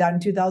ballot and he died in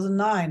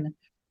 2009.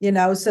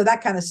 So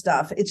that kind of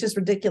stuff. It's just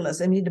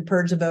ridiculous. I need to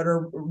purge the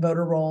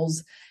voter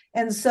rolls.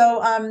 And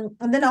so,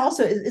 and then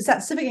also it's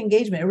that civic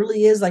engagement. It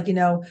really is like,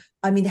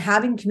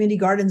 having community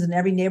gardens in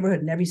every neighborhood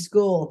and every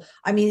school.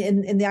 I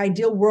mean, in the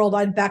ideal world,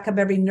 I'd back up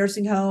every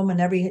nursing home and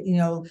every,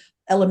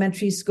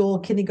 elementary school,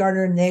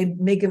 kindergartner, and they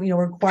make them,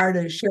 required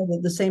to share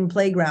the same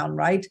playground,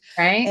 right?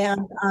 Right.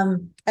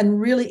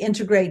 And really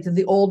integrate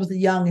the old with the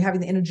young,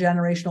 having the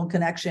intergenerational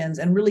connections,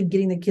 and really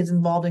getting the kids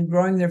involved in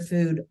growing their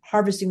food,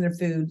 harvesting their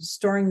food,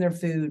 storing their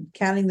food,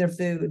 canning their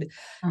food,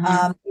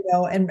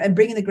 and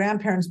bringing the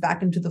grandparents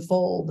back into the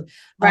fold.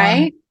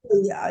 Right.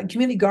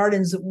 Community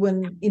gardens,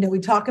 when, we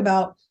talk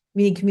about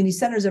we need community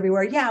centers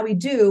everywhere. Yeah, we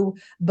do.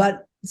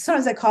 But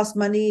sometimes that costs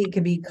money. It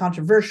can be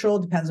controversial,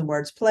 depends on where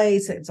it's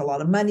placed. It's a lot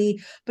of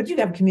money, but you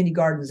can have community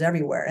gardens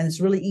everywhere. And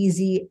it's really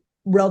easy,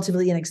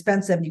 relatively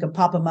inexpensive. You can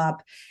pop them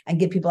up and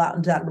get people out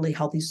into that really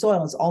healthy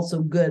soil. It's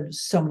also good,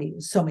 so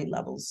many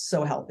levels,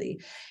 so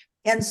healthy.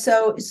 And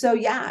so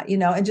yeah,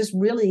 and just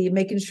really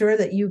making sure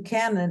that you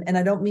can, and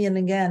I don't mean,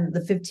 again,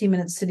 the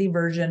 15-minute city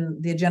version,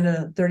 the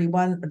Agenda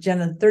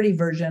 30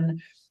 version,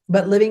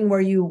 but living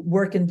where you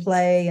work and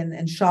play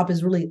and shop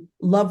is really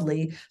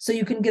lovely. So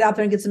you can get out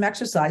there and get some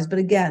exercise. But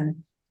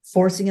again,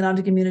 forcing it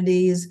onto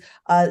communities,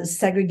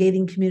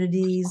 segregating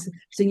communities,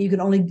 saying you can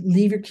only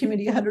leave your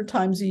community 100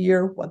 times a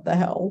year. What the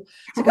hell?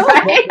 It's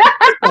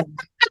like,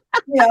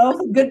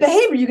 good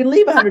behavior. You can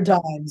leave 100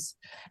 times.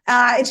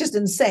 It's just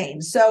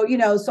insane. So,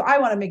 so I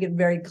want to make it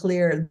very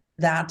clear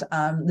that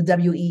the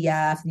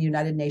WEF, the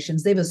United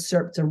Nations, they've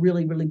usurped a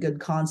really, really good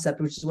concept,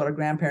 which is what our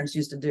grandparents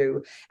used to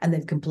do, and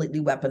they've completely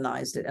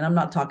weaponized it. And I'm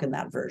not talking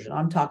that version.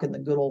 I'm talking the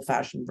good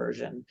old-fashioned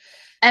version.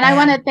 And I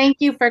want to thank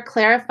you for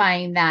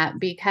clarifying that,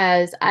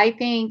 because I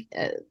think,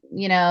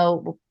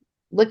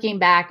 looking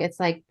back, it's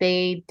like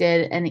they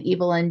did an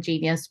evil and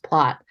genius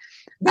plot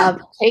of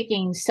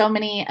taking so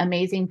many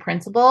amazing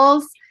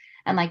principles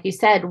and, like you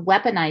said,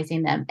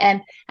 weaponizing them.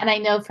 And I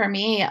know for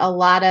me, a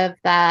lot of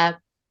the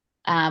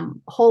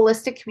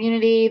holistic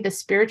community, the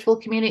spiritual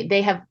community,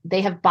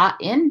 they have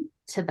bought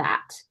into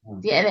that,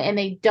 and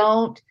they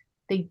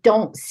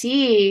don't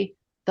see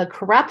the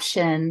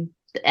corruption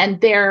and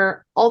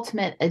their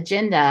ultimate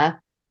agenda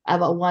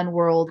of a one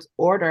world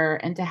order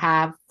and to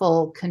have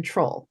full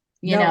control,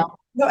 you know?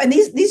 No, and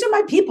these are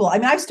my people. I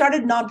mean, I've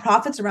started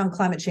nonprofits around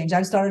climate change.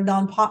 I've started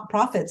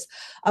nonprofits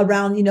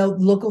around,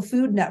 local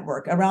food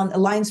network, around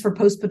Alliance for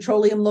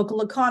Post-Petroleum Local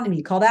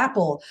Economy called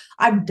Apple.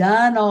 I've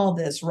done all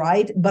this,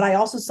 right? But I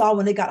also saw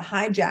when it got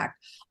hijacked.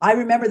 I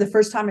remember the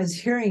first time I was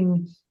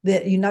hearing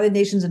the United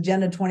Nations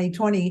Agenda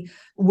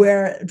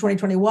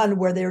 2021,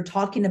 where they were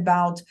talking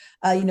about,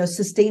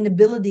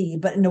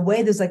 sustainability, but in a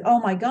way that's like, oh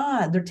my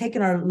God, they're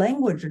taking our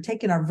language, they're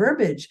taking our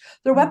verbiage,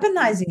 they're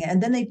weaponizing it.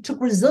 And then they took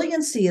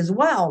resiliency as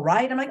well,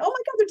 right? I'm like, oh my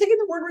God, they're taking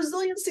the word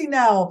resiliency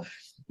now,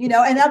 and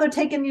now they're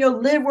taking,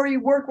 live where you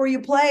work, where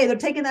you play. They're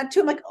taking that too.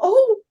 I'm like,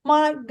 oh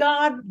my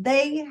God,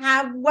 they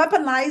have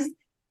weaponized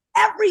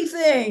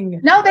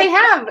everything. No, they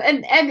have.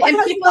 And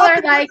people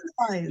are like,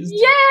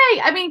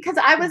 yay. I mean, because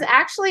I was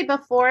actually,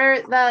 before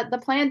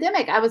the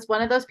pandemic, I was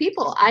one of those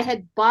people. I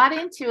had bought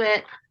into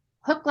it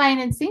hook, line,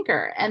 and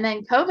sinker. And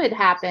then COVID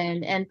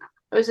happened. And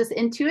it was just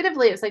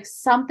intuitively, it was like,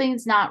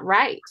 something's not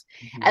right.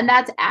 Mm-hmm. And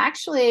that's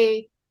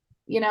actually,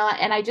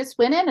 and I just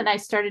went in and I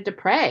started to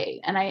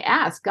pray. And I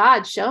asked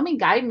God, show me,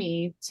 guide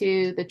me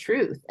to the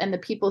truth and the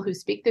people who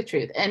speak the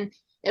truth. And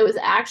it was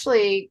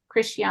actually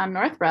Christiane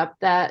Northrup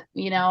that,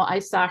 I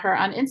saw her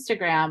on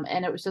Instagram,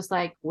 and it was just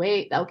like,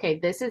 wait, okay,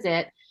 this is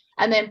it.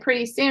 And then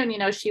pretty soon,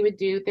 she would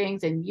do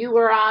things, and you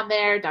were on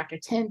there, Dr.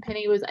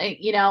 Tenpenny was,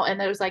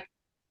 and it was like,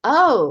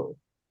 oh,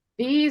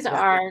 these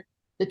are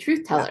the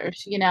truth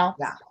tellers,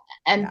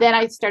 And then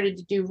I started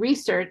to do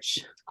research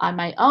on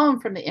my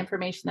own from the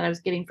information that I was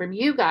getting from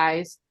you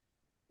guys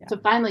to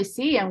finally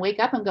see and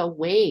wake up and go,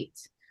 wait,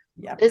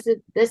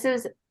 this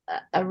is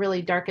a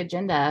really dark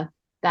agenda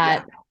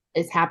that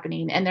is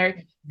happening, and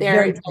they're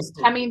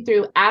coming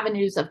through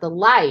avenues of the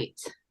light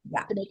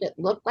to make it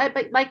look like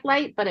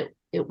light, but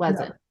it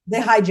wasn't. No,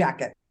 they hijack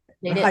it.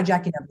 They're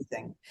hijacking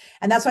everything.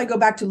 And that's why I go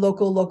back to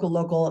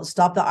local,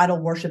 stop the idol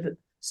worship,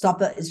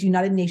 it's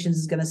United Nations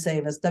is going to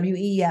save us,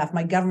 WEF,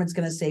 my government's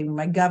going to save me,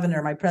 my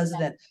governor, my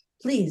president,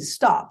 please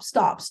stop.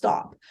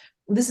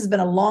 This has been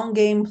a long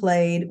game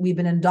played. We've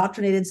been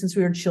indoctrinated since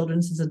we were children,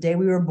 since the day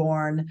we were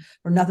born.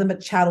 We're nothing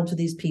but chattel to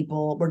these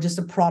people. We're just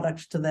a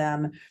product to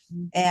them.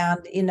 And,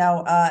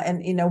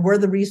 we're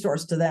the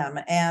resource to them.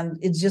 And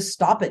it's just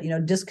stop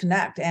it,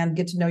 disconnect and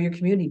get to know your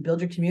community, build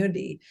your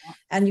community.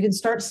 And you can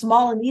start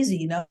small and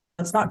easy,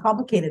 it's not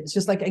complicated. It's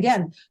just like,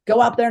 again,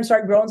 go out there and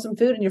start growing some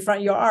food in your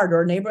front yard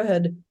or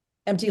neighborhood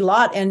empty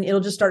lot, and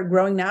it'll just start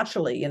growing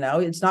naturally.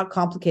 It's not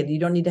complicated. You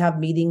don't need to have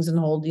meetings and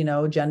hold,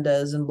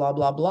 agendas and blah,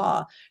 blah,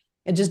 blah.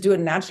 And just do it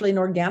naturally and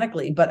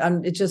organically. But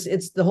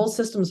it's the whole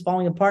system is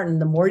falling apart.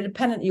 And the more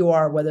dependent you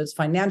are, whether it's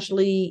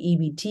financially,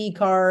 EBT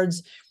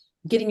cards,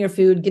 getting your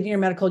food, getting your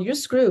medical, you're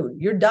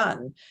screwed. You're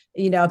done.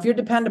 If you're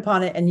dependent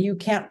upon it and you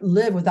can't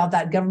live without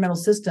that governmental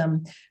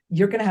system,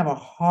 you're going to have a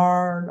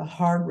hard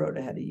road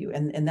ahead of you.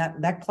 And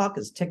that clock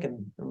is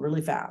ticking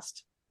really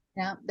fast.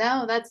 Yeah,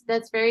 no,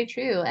 that's very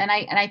true. And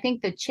I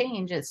think the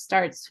change, it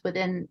starts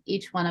within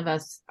each one of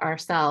us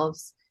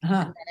ourselves,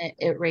 and then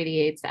it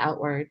radiates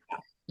outward.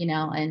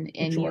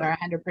 And you are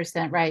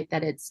 100% right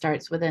that it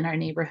starts within our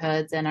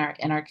neighborhoods and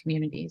our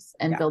communities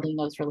and building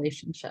those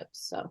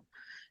relationships. So,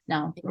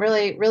 no,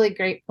 really, really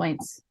great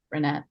points,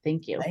 Renette.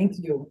 Thank you. Thank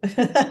you.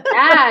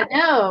 I'm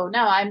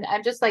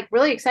just like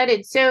really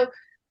excited. So,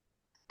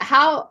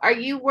 how are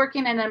you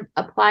working and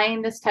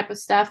applying this type of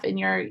stuff in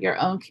your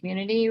own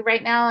community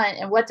right now,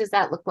 and what does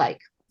that look like?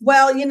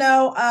 Well,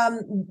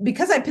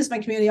 because I piss my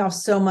community off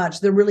so much,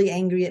 they're really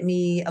angry at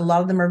me. A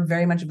lot of them are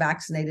very much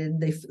vaccinated.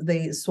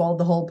 They swallowed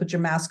the whole, put your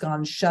mask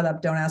on, shut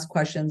up, don't ask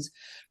questions.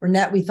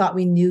 Renette, we thought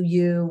we knew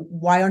you.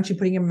 Why aren't you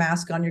putting your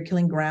mask on? You're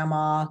killing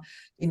grandma,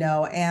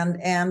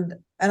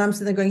 and I'm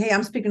sitting there going, hey,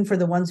 I'm speaking for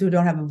the ones who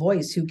don't have a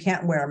voice, who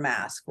can't wear a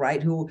mask,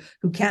 right? Who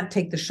can't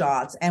take the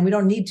shots, and we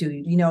don't need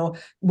to.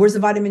 Where's the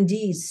vitamin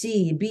D,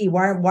 C, B?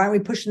 Why aren't we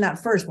pushing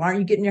that first? Why aren't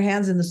you getting your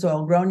hands in the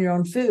soil, growing your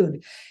own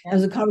food? Yeah.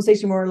 There's a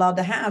conversation we're allowed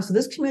to have. So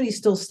this community is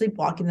still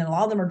sleepwalking, and a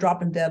lot of them are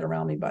dropping dead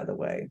around me, by the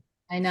way.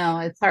 I know,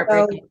 it's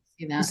heartbreaking.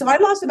 So I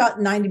lost about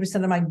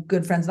 90% of my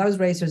good friends, and I was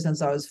raised here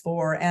since I was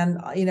 4. And,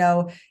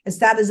 as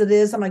sad as it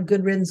is, I'm like,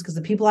 good riddance, because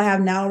the people I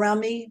have now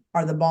around me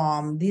are the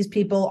bomb. These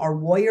people are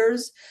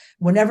warriors.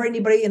 Whenever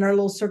anybody in our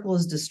little circle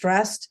is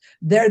distressed,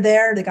 they're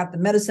there. They got the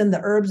medicine, the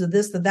herbs, the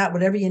this, the that,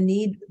 whatever you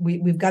need.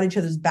 We've got each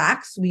other's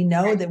backs. We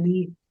know that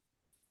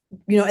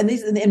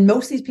and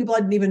most of these people I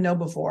didn't even know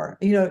before.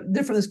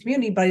 They're from this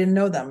community, but I didn't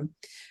know them.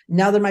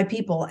 Now they're my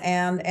people,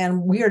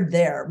 and we are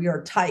there. We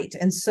are tight.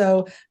 And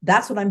so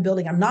that's what I'm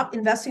building. I'm not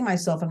investing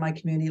myself in my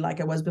community like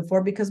I was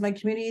before, because my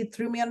community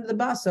threw me under the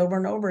bus over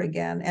and over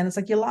again. And it's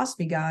like, you lost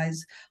me,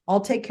 guys.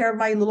 I'll take care of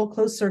my little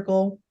close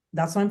circle.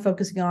 That's what I'm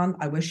focusing on.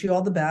 I wish you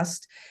all the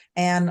best.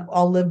 And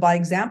I'll live by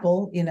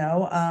example, and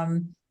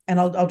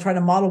I'll try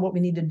to model what we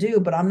need to do,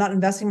 but I'm not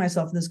investing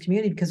myself in this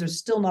community because they're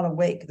still not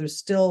awake. They're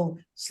still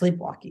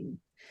sleepwalking.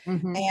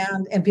 Mm-hmm.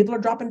 And people are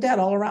dropping dead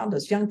all around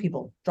us. Young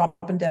people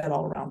dropping dead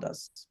all around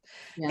us,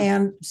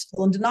 and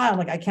still in denial.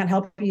 Like, I can't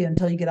help you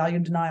until you get out of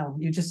your denial.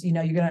 You just,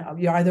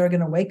 you're either going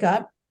to wake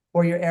up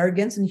or your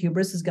arrogance and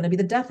hubris is going to be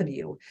the death of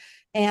you.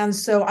 And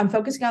so I'm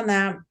focusing on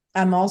that.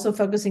 I'm also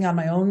focusing on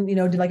my own,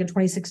 do like a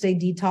 26-day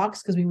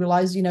detox, because we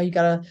realize, you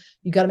gotta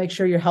make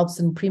sure your health's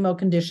in primo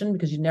condition,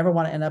 because you never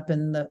want to end up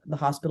in the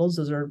hospitals.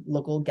 Those are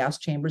local gas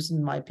chambers,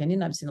 in my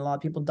opinion. I've seen a lot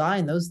of people die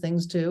in those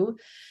things too.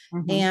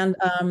 And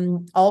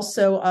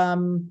also,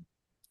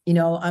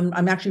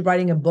 I'm actually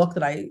writing a book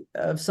that I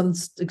of some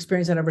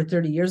experience I had over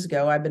 30 years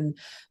ago. I've been,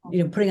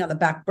 putting on the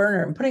back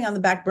burner and putting on the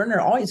back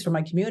burner always for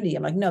my community.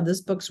 I'm like, no,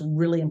 this book's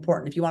really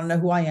important. If you want to know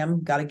who I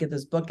am, got to get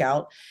this book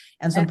out.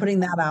 And so I'm putting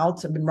that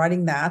out. I've been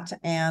writing that.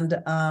 And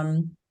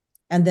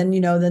then,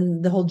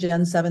 then the whole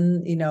Gen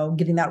 7,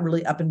 getting that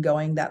really up and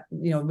going, that,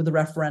 with the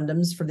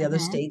referendums for the other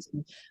states.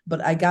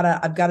 But I've got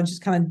to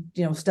just kind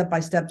of, step by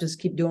step, just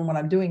keep doing what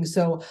I'm doing.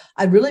 So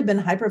I've really been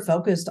hyper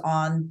focused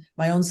on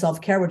my own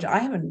self-care, which I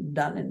haven't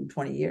done in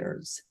 20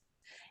 years.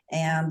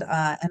 And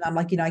I'm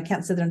like, I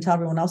can't sit there and tell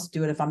everyone else to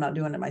do it if I'm not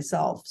doing it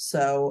myself.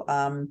 So,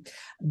 I'm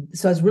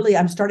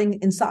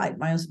starting inside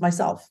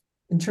myself,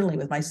 internally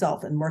with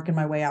myself, and working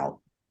my way out.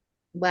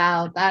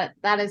 Wow,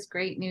 that is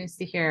great news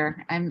to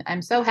hear.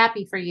 I'm so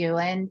happy for you.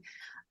 And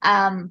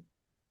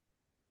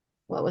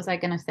what was I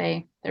going to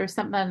say? There was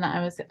something that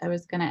I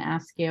was going to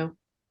ask you.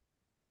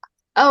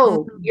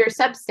 Oh, your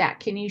Substack.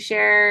 Can you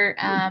share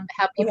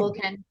how people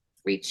can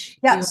reach you?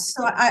 Yes,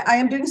 so I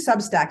am doing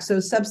Substack. So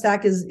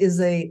Substack is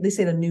they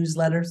say a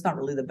newsletter. It's not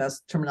really the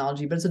best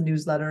terminology, but it's a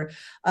newsletter.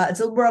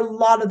 It's where a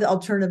lot of the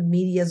alternative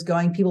media is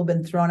going. People have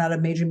been thrown out of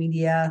major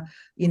media.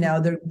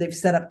 They've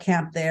set up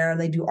camp there,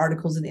 and they do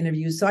articles and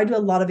interviews. So I do a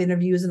lot of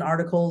interviews and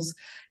articles,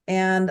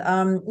 and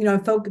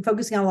I'm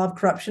focusing on a lot of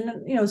corruption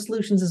and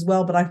solutions as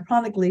well. But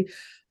ironically,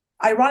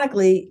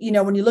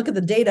 when you look at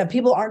the data,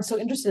 people aren't so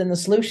interested in the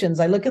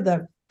solutions. I look at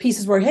the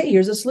pieces where, hey,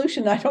 here's a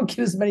solution. I don't get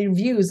as many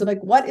views. I'm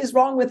like, what is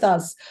wrong with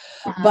us?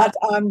 But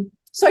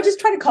so I just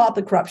try to call out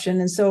the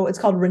corruption. And so it's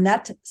called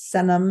Renette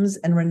Senums,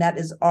 and Renette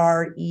is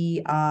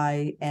Reinette.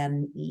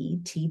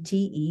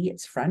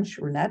 It's French,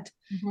 Renette.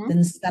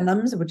 Then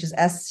Senums, which is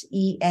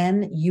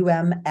Senums,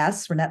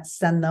 Renette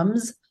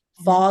Senums,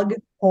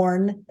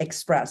 Foghorn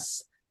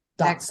Express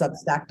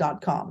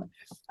 .substack.com.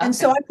 And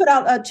so I put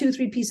out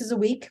 2-3 pieces a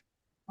week.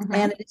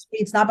 And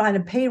it's not behind a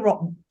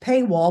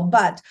paywall,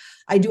 but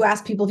I do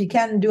ask people, if you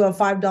can do a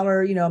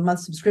 $5, a month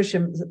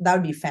subscription, that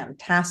would be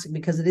fantastic,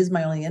 because it is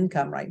my only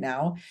income right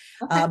now.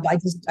 But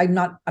I'm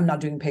not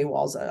doing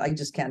paywalls. I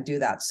just can't do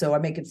that. So I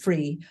make it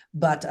free,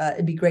 but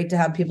it'd be great to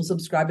have people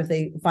subscribe if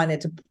they find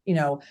it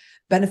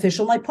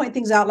beneficial. And I point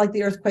things out, like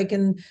the earthquake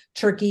in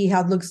Turkey,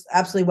 how it looks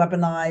absolutely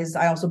weaponized.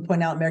 I also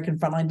point out American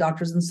Frontline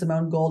Doctors and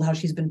Simone Gold, how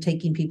she's been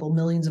taking people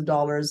millions of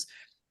dollars,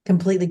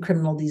 completely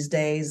criminal these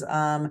days.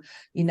 So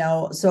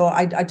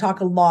I talk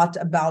a lot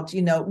about,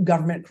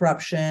 government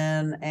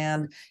corruption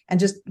and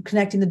just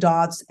connecting the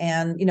dots,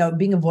 and,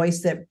 being a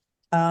voice that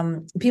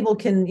people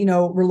can,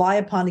 rely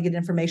upon to get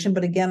information.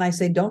 But again, I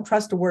say, don't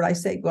trust a word I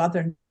say. Go out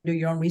there and do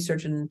your own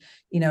research, and,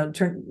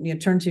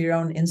 turn to your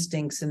own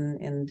instincts,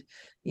 and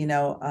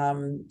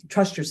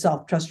trust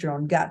yourself, trust your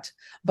own gut.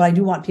 But I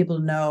do want people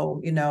to know,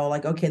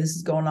 like, okay, this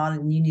is going on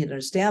and you need to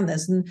understand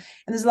this. And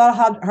there's a lot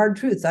of hard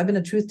truths. I've been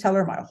a truth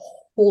teller my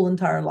whole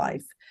entire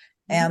life,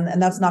 and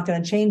that's not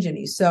going to change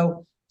any.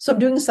 So I'm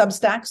doing a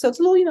Substack. So it's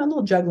a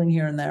little juggling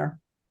here and there.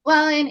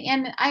 Well,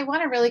 and I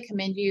want to really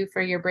commend you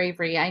for your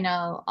bravery. I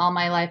know all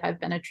my life I've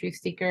been a truth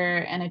seeker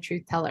and a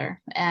truth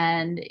teller,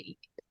 and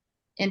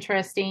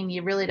interesting,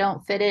 you really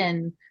don't fit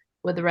in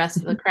with the rest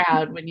of the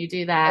crowd when you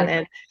do that.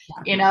 And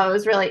it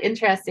was really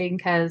interesting,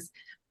 because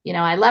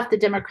I left the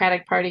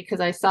Democratic Party because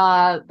I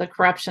saw the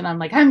corruption. I'm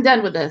like, I'm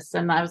done with this.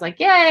 And I was like,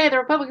 yay, the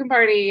Republican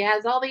Party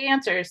has all the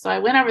answers. So I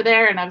went over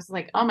there, and I was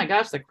like, oh my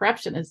gosh, the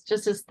corruption is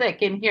just as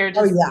thick in here,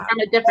 just from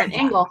a different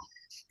angle.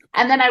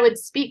 And then I would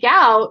speak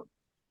out,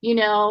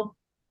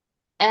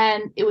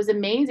 and it was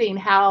amazing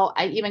how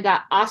I even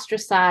got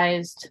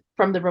ostracized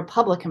from the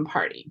Republican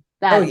Party,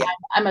 that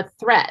I'm a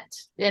threat,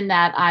 in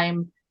that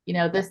I'm,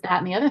 this, that,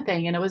 and the other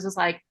thing. And it was just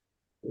like,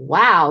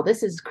 wow,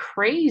 this is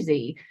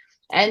crazy.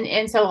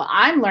 And so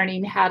I'm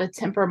learning how to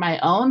temper my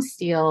own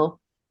steel.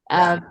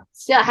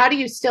 Still, how do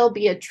you still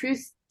be a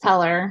truth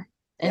teller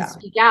and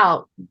speak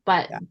out,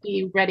 but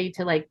be ready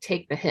to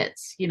take the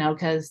hits,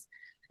 because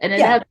and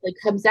it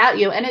comes at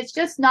you. And it's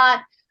just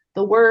not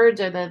the words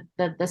or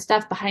the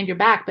stuff behind your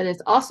back, but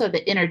it's also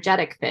the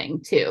energetic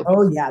thing too.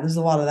 Oh yeah, there's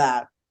a lot of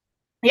that.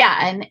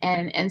 Yeah,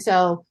 and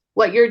so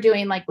what you're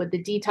doing, like with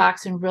the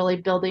detox and really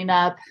building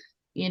up,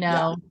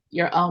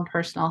 your own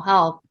personal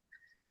health,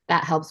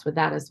 that helps with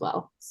that as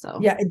well. So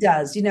yeah, it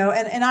does,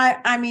 and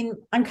I mean,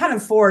 I'm kind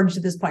of forged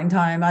at this point in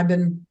time. I've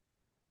been,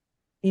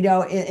 in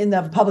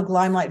the public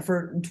limelight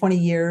for 20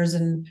 years,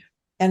 and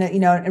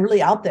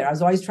really out there. I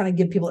was always trying to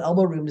give people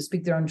elbow room to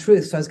speak their own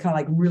truth. So I was kind of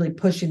like really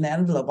pushing the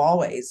envelope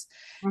always.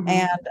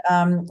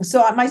 And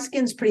so my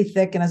skin's pretty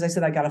thick. And as I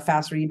said, I got a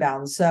fast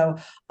rebound. So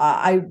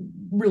I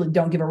really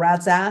don't give a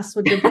rat's ass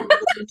what people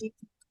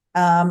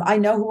I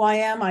know who I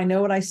am. I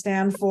know what I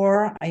stand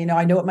for. I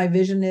know what my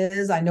vision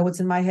is. I know what's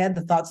in my head,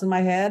 the thoughts in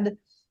my head.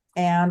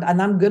 and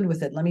I'm good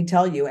with it, let me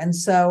tell you. And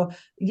so,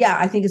 yeah,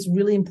 I think it's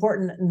really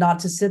important not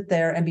to sit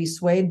there and be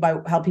swayed by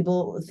how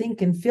people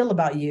think and feel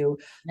about you.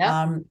 Yep.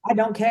 I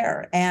don't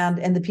care.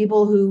 And the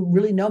people who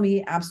really know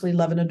me absolutely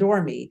love and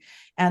adore me.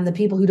 And the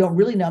people who don't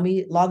really know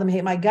me, a lot of them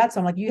hate my guts.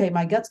 I'm like, you hate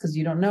my guts because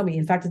you don't know me.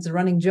 In fact, it's a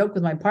running joke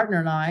with my partner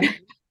and I.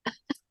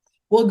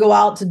 We'll go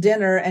out to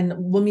dinner and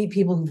we'll meet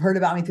people who've heard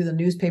about me through the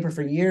newspaper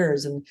for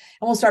years, and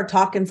we'll start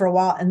talking for a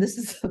while. And this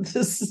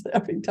is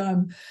every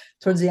time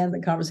towards the end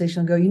of the conversation,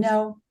 I'll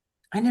go,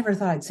 I never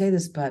thought I'd say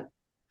this, but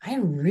I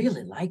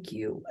really like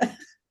you.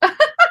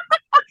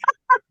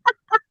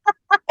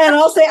 And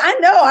I'll say, I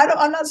know,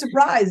 I'm not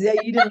surprised. Yeah,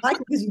 you didn't like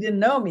it because you didn't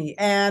know me.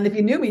 And if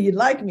you knew me, you'd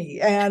like me.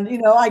 And,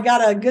 I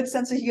got a good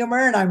sense of humor,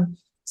 and I'm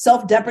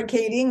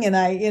self-deprecating, and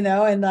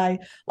I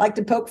like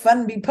to poke fun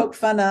and be poked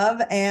fun of,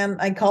 and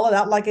I call it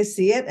out like I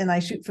see it, and I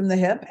shoot from the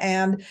hip,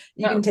 and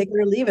you can take it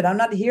or leave it. I'm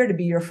not here to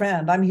be your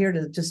friend. I'm here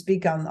to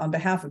speak on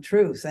behalf of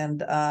truth.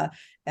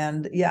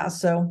 And yeah,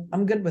 so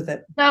I'm good with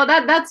it. No,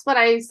 that's what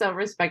I so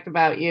respect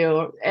about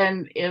you.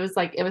 And it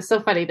was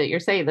so funny that you're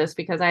saying this,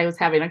 because I was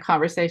having a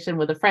conversation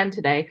with a friend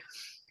today,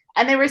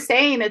 and they were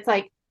saying, it's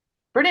like,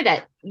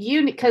 Bernadette,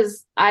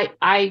 because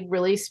I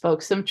really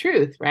spoke some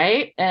truth,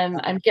 right?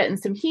 And I'm getting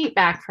some heat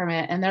back from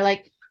it. And they're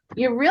like,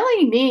 you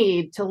really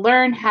need to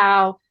learn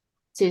how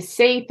to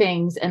say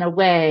things in a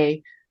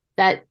way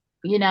that,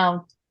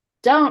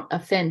 don't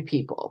offend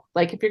people.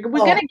 Like, if we're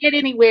going to get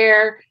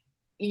anywhere,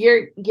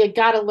 you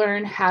got to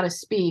learn how to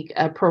speak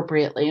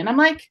appropriately. And I'm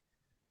like,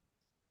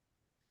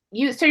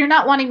 so you're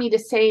not wanting me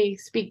to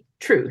speak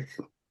truth.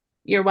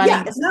 You're wanting.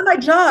 Yeah, it's not my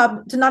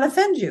job to not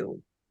offend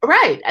you.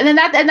 Right. And then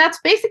that's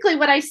basically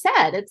what I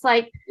said. It's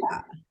like,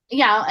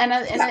 and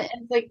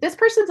it's like, this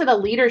person's in a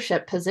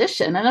leadership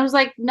position. And I was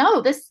like,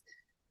 no, this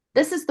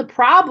is the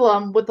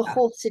problem with the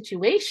whole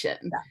situation.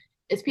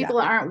 Is people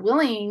aren't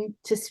willing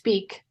to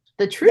speak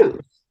the truth.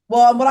 Yeah.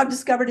 Well, what I've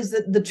discovered is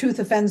that the truth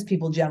offends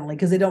people generally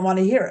because they don't want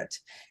to hear it,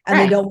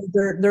 and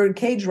they're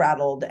cage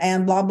rattled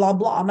and blah, blah,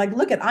 blah. I'm like,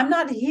 I'm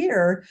not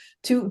here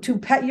to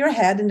pet your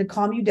head and to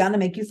calm you down and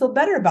make you feel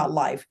better about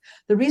life.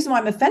 The reason why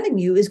I'm offending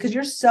you is because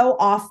you're so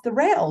off the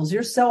rails.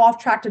 You're so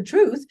off track to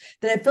truth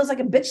that it feels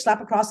like a bitch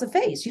slap across the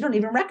face. You don't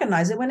even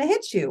recognize it when it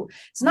hits you.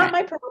 It's not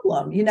my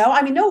problem.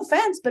 I mean, no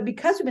offense, but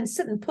because we've been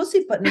sitting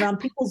pussyfooting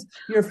around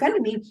you're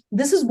offending me.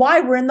 This is why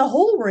we're in the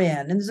hole we're in.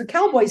 And there's a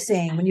cowboy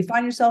saying, when you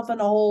find yourself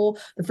in a hole,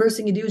 the first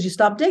thing you do is you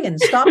stop digging.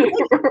 Stop digging.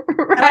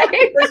 Right? I'm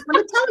the first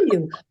one to tell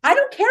you, I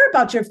don't care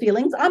about your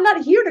feelings. I'm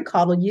not here to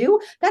coddle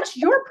you. That's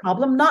your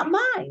problem, not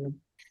mine.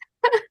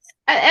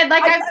 And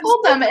like I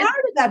told them, tired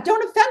of that.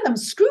 Don't offend them.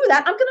 Screw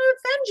that. I'm going to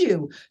offend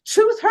you.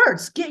 Truth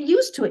hurts. Get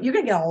used to it. You're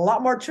going to get a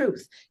lot more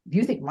truth. If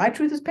you think my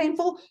truth is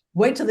painful,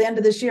 wait till the end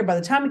of this year. By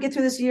the time we get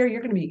through this year,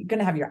 you're going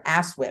to have your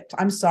ass whipped.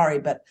 I'm sorry,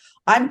 but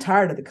I'm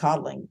tired of the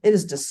coddling. It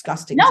is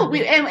disgusting. No,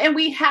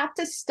 we have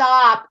to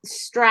stop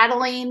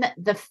straddling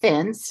the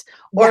fence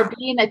or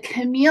being a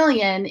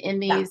chameleon in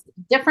these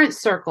different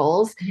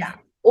circles. Yeah.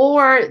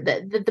 Or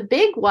the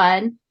big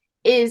one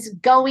is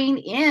going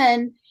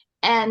in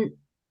and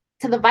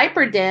to the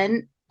viper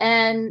den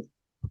and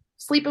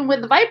sleeping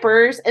with the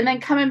vipers and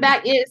then coming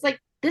back. It's like,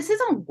 this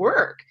isn't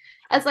work.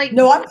 It's like,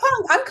 no, I'm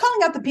calling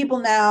out the people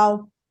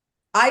now.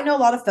 I know a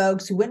lot of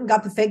folks who went and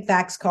got the fake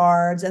vax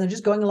cards and they're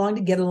just going along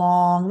to get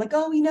along. Like,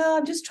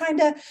 I'm just trying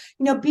to,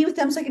 be with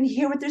them so I can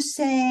hear what they're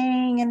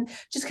saying and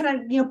just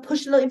kind of,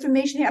 push a little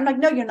information here. I'm like,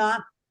 no, you're not.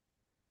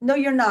 No,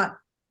 you're not.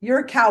 You're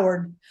a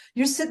coward.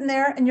 You're sitting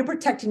there and you're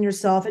protecting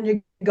yourself and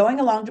you're going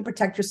along to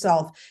protect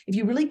yourself. If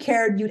you really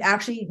cared, you'd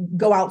actually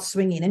go out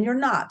swinging, and you're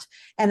not.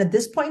 And at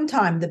this point in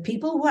time, the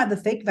people who have the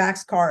fake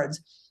vax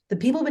cards, the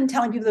people have been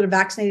telling people that are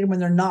vaccinated when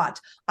they're not,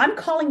 I'm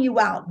calling you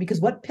out,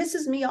 because what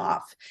pisses me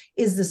off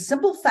is the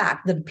simple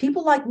fact that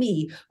people like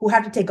me who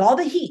have to take all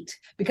the heat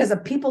because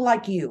of people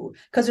like you,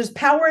 because there's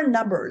power in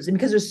numbers and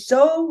because there's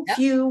so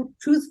few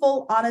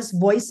truthful, honest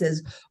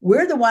voices,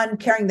 we're the one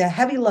carrying the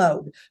heavy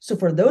load. So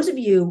for those of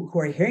you who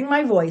are hearing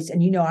my voice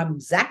and I'm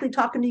exactly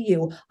talking to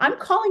you, I'm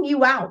calling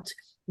you out.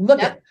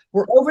 Look at,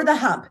 we're over the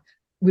hump.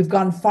 We've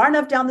gone far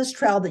enough down this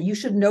trail that you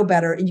should know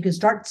better and you can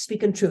start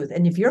speaking truth.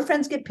 And if your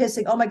friends get pissed,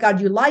 saying, oh my God,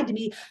 you lied to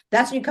me,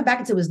 that's when you come back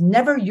and say, it was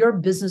never your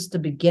business to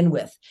begin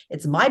with.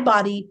 It's my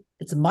body.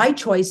 It's my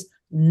choice.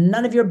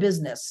 None of your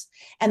business.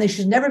 And they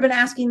should never have been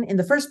asking in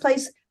the first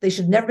place. They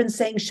should never have been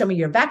saying, show me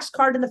your vax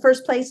card in the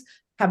first place.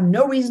 Have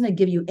no reason to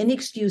give you any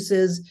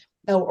excuses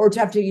or to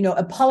have to,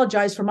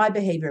 apologize for my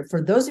behavior.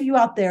 For those of you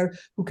out there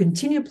who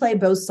continue to play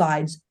both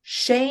sides,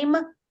 shame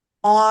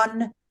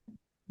on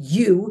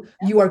you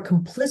are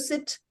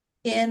complicit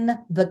in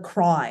the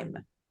crime.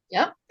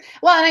 Yep.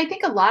 Well, and I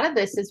think a lot of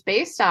this is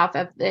based off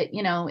of that,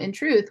 in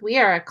truth, we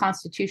are a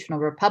constitutional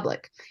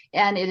republic,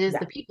 and it is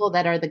the people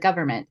that are the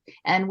government,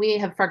 and we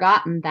have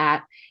forgotten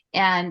that.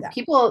 And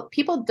people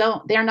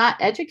they're not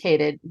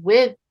educated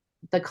with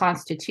the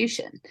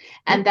Constitution,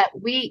 and that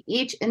we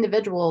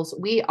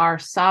are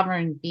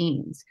sovereign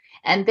beings,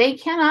 and they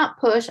cannot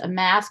push a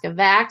mask, a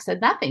vax, and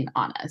nothing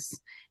on us.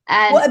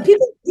 And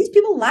these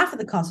people laugh at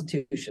the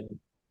Constitution.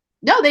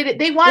 No,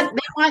 they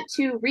want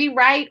to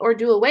rewrite or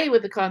do away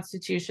with the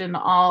Constitution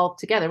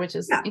altogether, which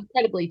is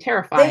incredibly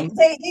terrifying.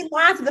 They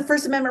laugh at the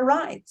First Amendment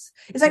rights.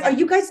 It's like, are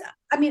you guys,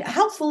 I mean,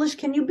 how foolish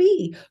can you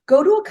be?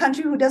 Go to a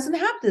country who doesn't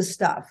have this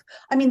stuff.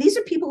 I mean, these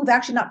are people who've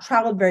actually not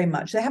traveled very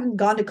much. They haven't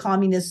gone to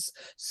communist,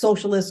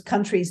 socialist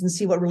countries and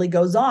see what really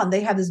goes on.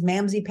 They have this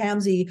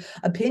mamsy-pamsy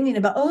opinion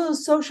about, oh,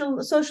 social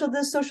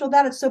this, social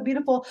that. It's so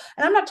beautiful.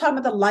 And I'm not talking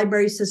about the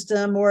library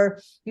system or,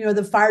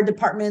 the fire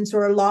departments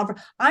or a law.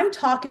 I'm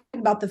talking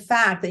about the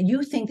fact that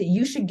you think that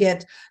you should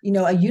get,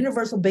 a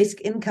universal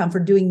basic income for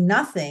doing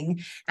nothing,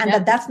 and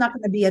that's not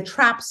going to be a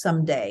trap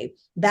someday.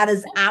 That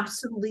is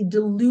absolutely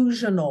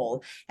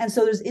delusional. And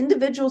so there's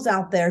individuals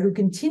out there who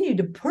continue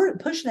to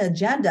push an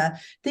agenda,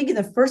 thinking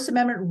the First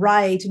Amendment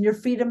right and your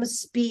freedom of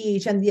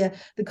speech and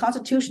the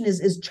Constitution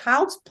is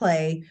child's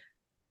play.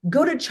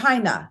 Go to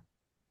China,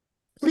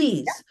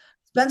 please.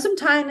 Spend some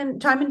time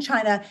in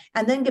China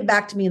and then get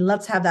back to me and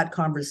let's have that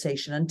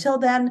conversation. Until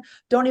then,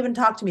 don't even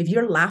talk to me. If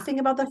you're laughing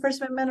about the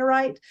First Amendment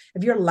right,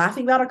 if you're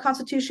laughing about our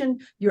Constitution,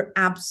 you're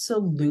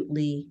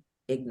absolutely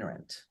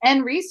ignorant.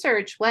 And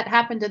research what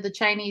happened to the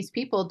Chinese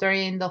people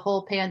during the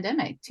whole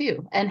pandemic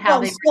too, and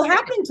how it's still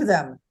happening to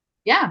them.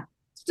 Yeah,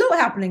 still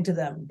happening to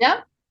them.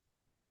 Yep.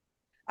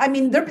 I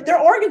mean, their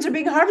organs are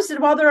being harvested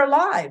while they're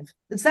alive.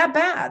 It's that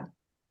bad.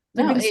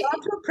 They're being sent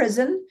to a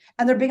prison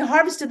and they're being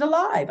harvested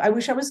alive. I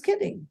wish I was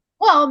kidding.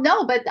 Well,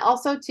 no, but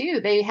also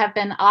too, they have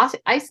been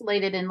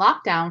isolated in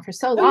lockdown for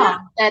so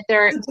long that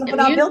their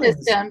immune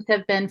systems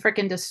have been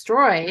freaking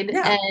destroyed,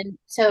 and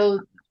so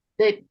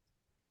they're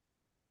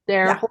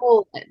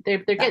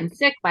getting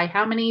sick by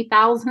how many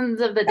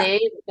thousands of the day?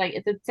 Like,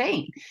 it's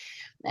insane,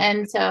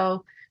 and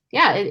so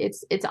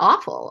it's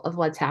awful of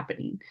what's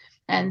happening,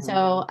 and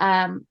so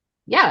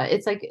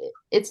it's like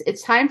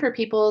it's time for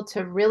people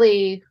to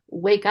really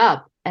wake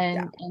up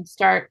and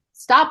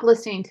stop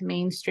listening to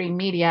mainstream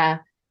media.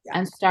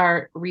 And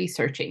start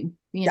researching,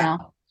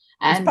 know.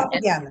 And it's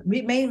propaganda.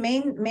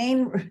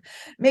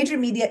 Major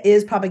media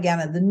is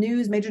propaganda. The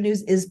news, major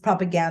news is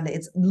propaganda.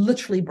 It's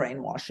literally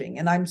brainwashing.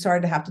 And I'm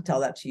sorry to have to tell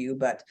that to you,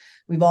 but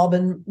we've all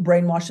been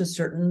brainwashed to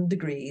certain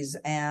degrees.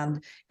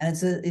 And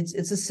it's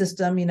a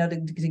system,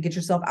 to get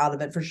yourself out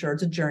of it for sure.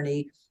 It's a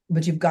journey.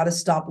 But you've got to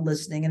stop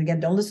listening. And again,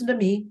 don't listen to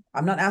me.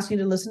 I'm not asking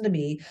you to listen to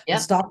me.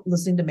 Stop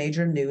listening to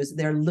major news.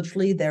 They're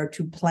literally there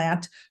to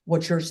plant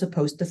what you're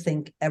supposed to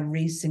think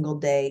every single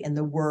day and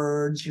the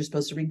words you're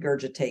supposed to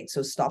regurgitate.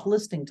 So stop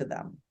listening to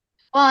them.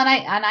 Well,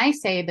 and I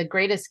say the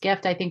greatest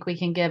gift I think we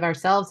can give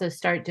ourselves is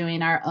start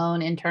doing our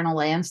own internal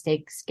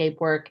landscape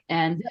work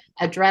and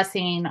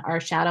addressing our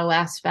shadow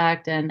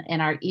aspect and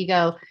our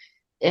ego.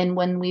 And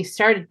when we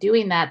started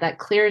doing that, that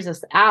clears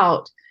us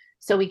out.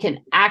 So we can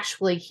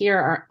actually hear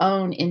our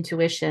own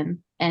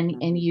intuition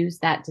and use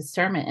that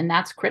discernment. And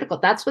that's critical.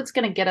 That's what's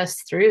going to get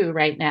us through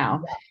right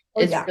now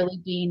is really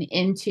being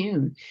in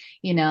tune,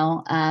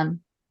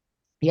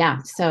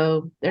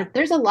 So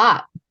there's a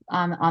lot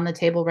on the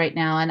table right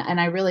now.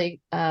 And I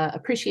really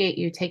appreciate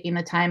you taking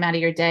the time out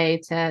of your day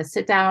to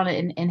sit down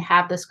and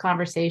have this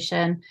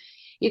conversation.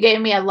 You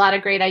gave me a lot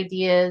of great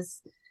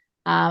ideas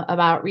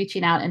about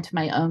reaching out into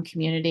my own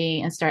community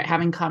and start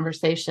having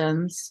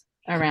conversations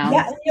around.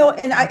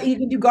 And you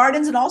can do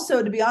gardens. And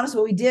also, to be honest,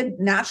 what we did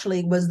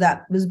naturally was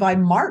by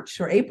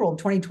March or April of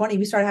 2020,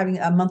 we started having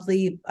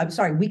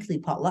weekly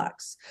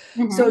potlucks.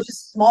 Mm-hmm. So it's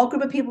just a small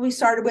group of people we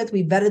started with.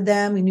 We vetted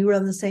them. We knew we were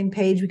on the same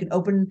page. We could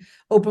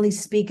openly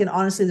speak. And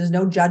honestly, there's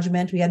no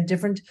judgment. We had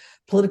different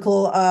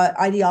political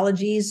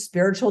ideologies.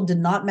 Spiritual did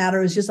not matter.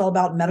 It was just all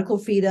about medical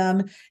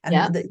freedom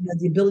and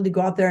the ability to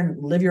go out there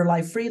and live your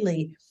life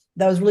freely.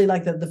 That was really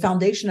like the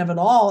foundation of it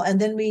all. And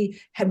then we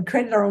have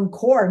created our own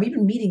core. We've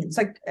been meeting. It's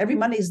like every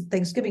Monday is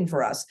Thanksgiving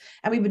for us.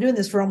 And we've been doing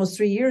this for almost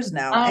 3 years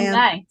now.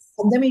 Nice.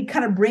 And then we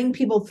kind of bring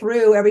people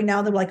through every now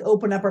and then, like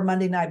open up our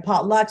Monday night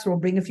potlucks, where we'll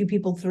bring a few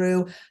people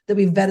through that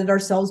we've vetted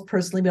ourselves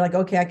personally, be like,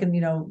 okay, I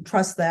can,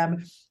 trust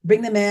them,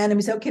 bring them in. And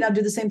we say, okay, now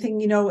do the same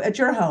thing, at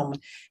your home.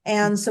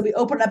 And so we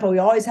open up, but we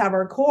always have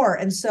our core.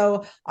 And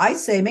so I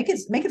say, make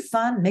it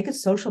fun, make it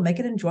social, make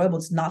it enjoyable.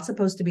 It's not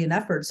supposed to be an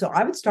effort. So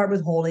I would start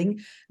with holding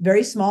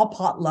very small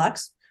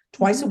potlucks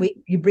twice a week.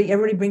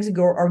 Everybody brings a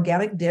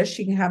organic dish.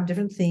 You can have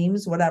different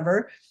themes,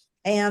 whatever.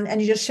 And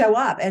you just show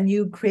up and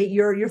you create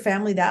your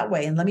family that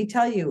way. And let me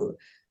tell you,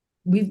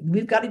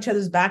 we've got each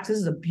other's backs. This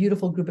is a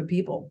beautiful group of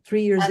people.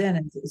 3 years in,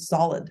 and it's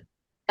solid.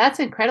 That's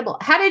incredible.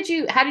 How did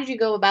you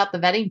go about the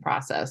vetting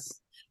process?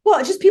 Well,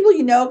 it's just people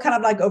kind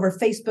of like over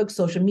Facebook,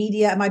 social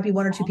media. It might be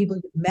one or two people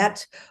you've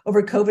met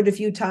over COVID a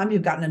few times.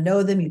 You've gotten to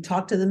know them. You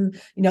talk to them.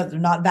 They're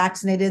not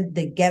vaccinated.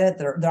 They get it.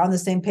 They're on the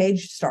same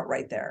page. Start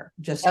right there.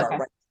 Just start right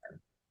there.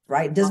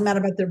 Right. It doesn't matter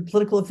about their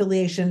political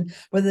affiliation,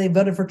 whether they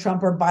voted for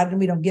Trump or Biden.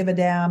 We don't give a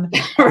damn.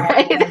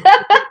 Right.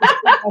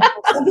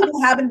 Some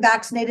people have been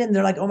vaccinated and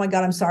they're like, oh my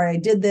God, I'm sorry I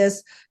did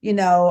this.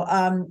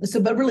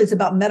 But really it's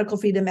about medical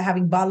freedom,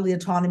 having bodily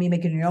autonomy,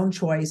 making your own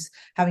choice,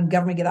 having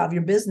government get out of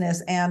your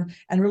business, and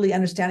really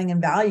understanding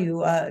and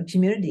value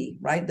community,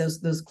 right?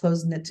 Those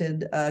close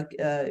knitted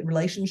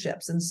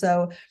relationships. And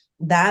so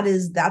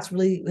that's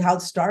really how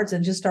it starts,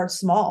 and just starts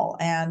small.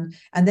 And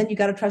then you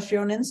got to trust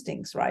your own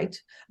instincts, right?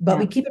 But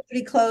we keep it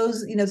pretty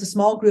close. It's a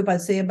small group.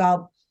 I'd say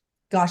about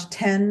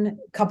 10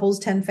 couples,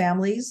 10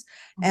 families.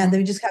 And then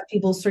we just have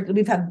people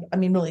we've had,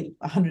 really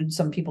 100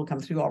 some people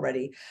come through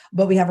already,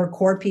 but we have our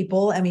core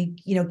people, and we,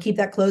 keep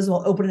that closed.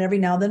 We'll open it every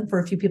now and then for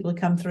a few people to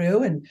come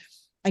through and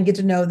get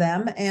to know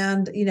them.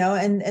 And,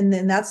 and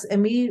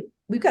then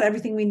we've got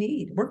everything we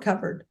need. We're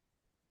covered.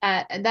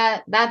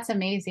 That's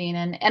amazing.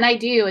 And I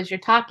do, as you're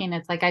talking,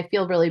 it's like, I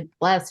feel really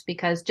blessed,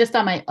 because just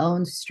on my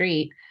own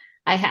street,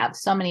 I have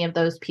so many of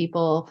those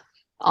people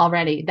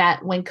already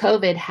that when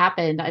COVID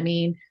happened,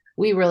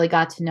 we really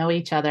got to know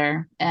each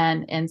other.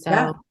 And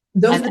so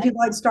those are the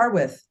people I'd start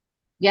with.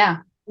 Yeah.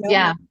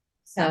 Yeah.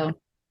 So,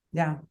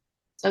 yeah.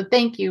 So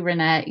thank you,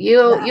 Renette.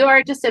 You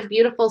are just a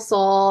beautiful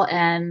soul.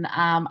 And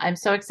I'm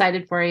so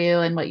excited for you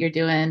and what you're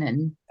doing,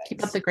 and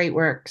keep up the great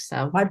work.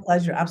 So my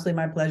pleasure.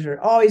 Absolutely. My pleasure.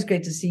 Always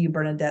great to see you,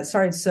 Bernadette.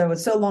 Sorry. It's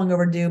so long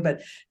overdue,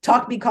 but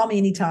call me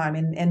anytime,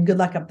 and good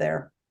luck up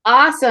there.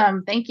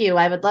 Awesome. Thank you.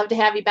 I would love to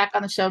have you back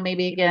on the show,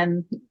 maybe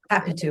again.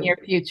 Happy to. In your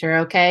future.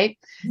 Okay.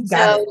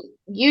 So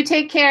you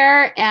take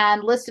care,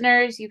 and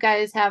listeners, you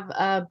guys have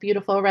a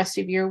beautiful rest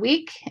of your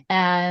week,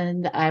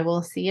 and I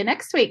will see you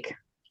next week.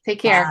 Take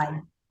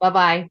care.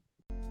 Bye-bye.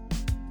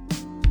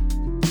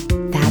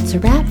 That's a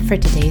wrap for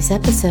today's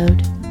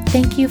episode.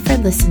 Thank you for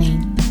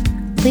listening.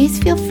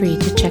 Please feel free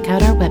to check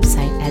out our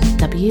website at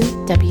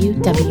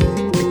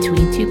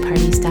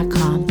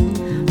www.betweentwoparties.com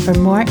for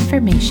more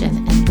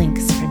information and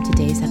links from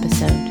today's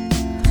episode.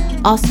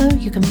 Also,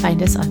 you can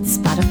find us on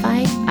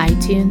Spotify,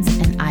 iTunes,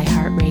 and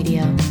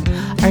iHeartRadio.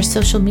 Our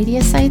social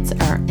media sites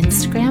are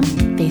Instagram,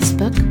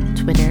 Facebook,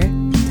 Twitter,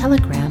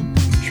 Telegram,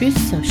 Truth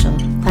Social,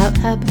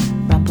 CloutHub,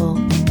 Rumble,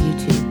 and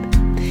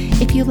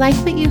YouTube. If you like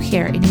what you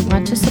hear and you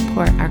want to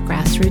support our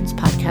grassroots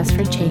podcast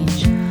for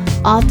change,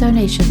 all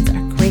donations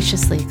are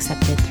graciously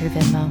accepted through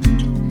Venmo.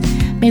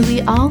 May we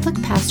all look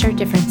past our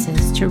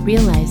differences to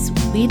realize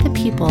we the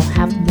people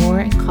have more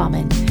in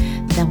common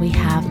than we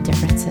have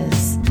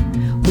differences.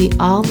 We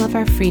all love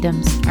our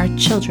freedoms, our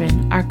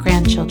children, our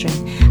grandchildren,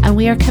 and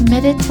we are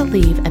committed to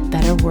leave a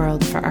better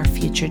world for our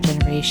future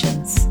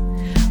generations.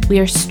 We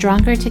are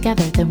stronger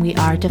together than we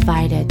are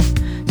divided,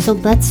 so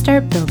let's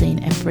start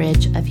building a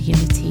bridge of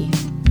unity.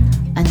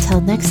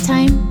 Until next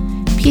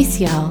time, peace,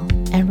 y'all,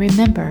 and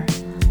remember,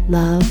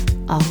 love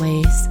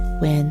always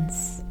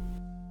wins.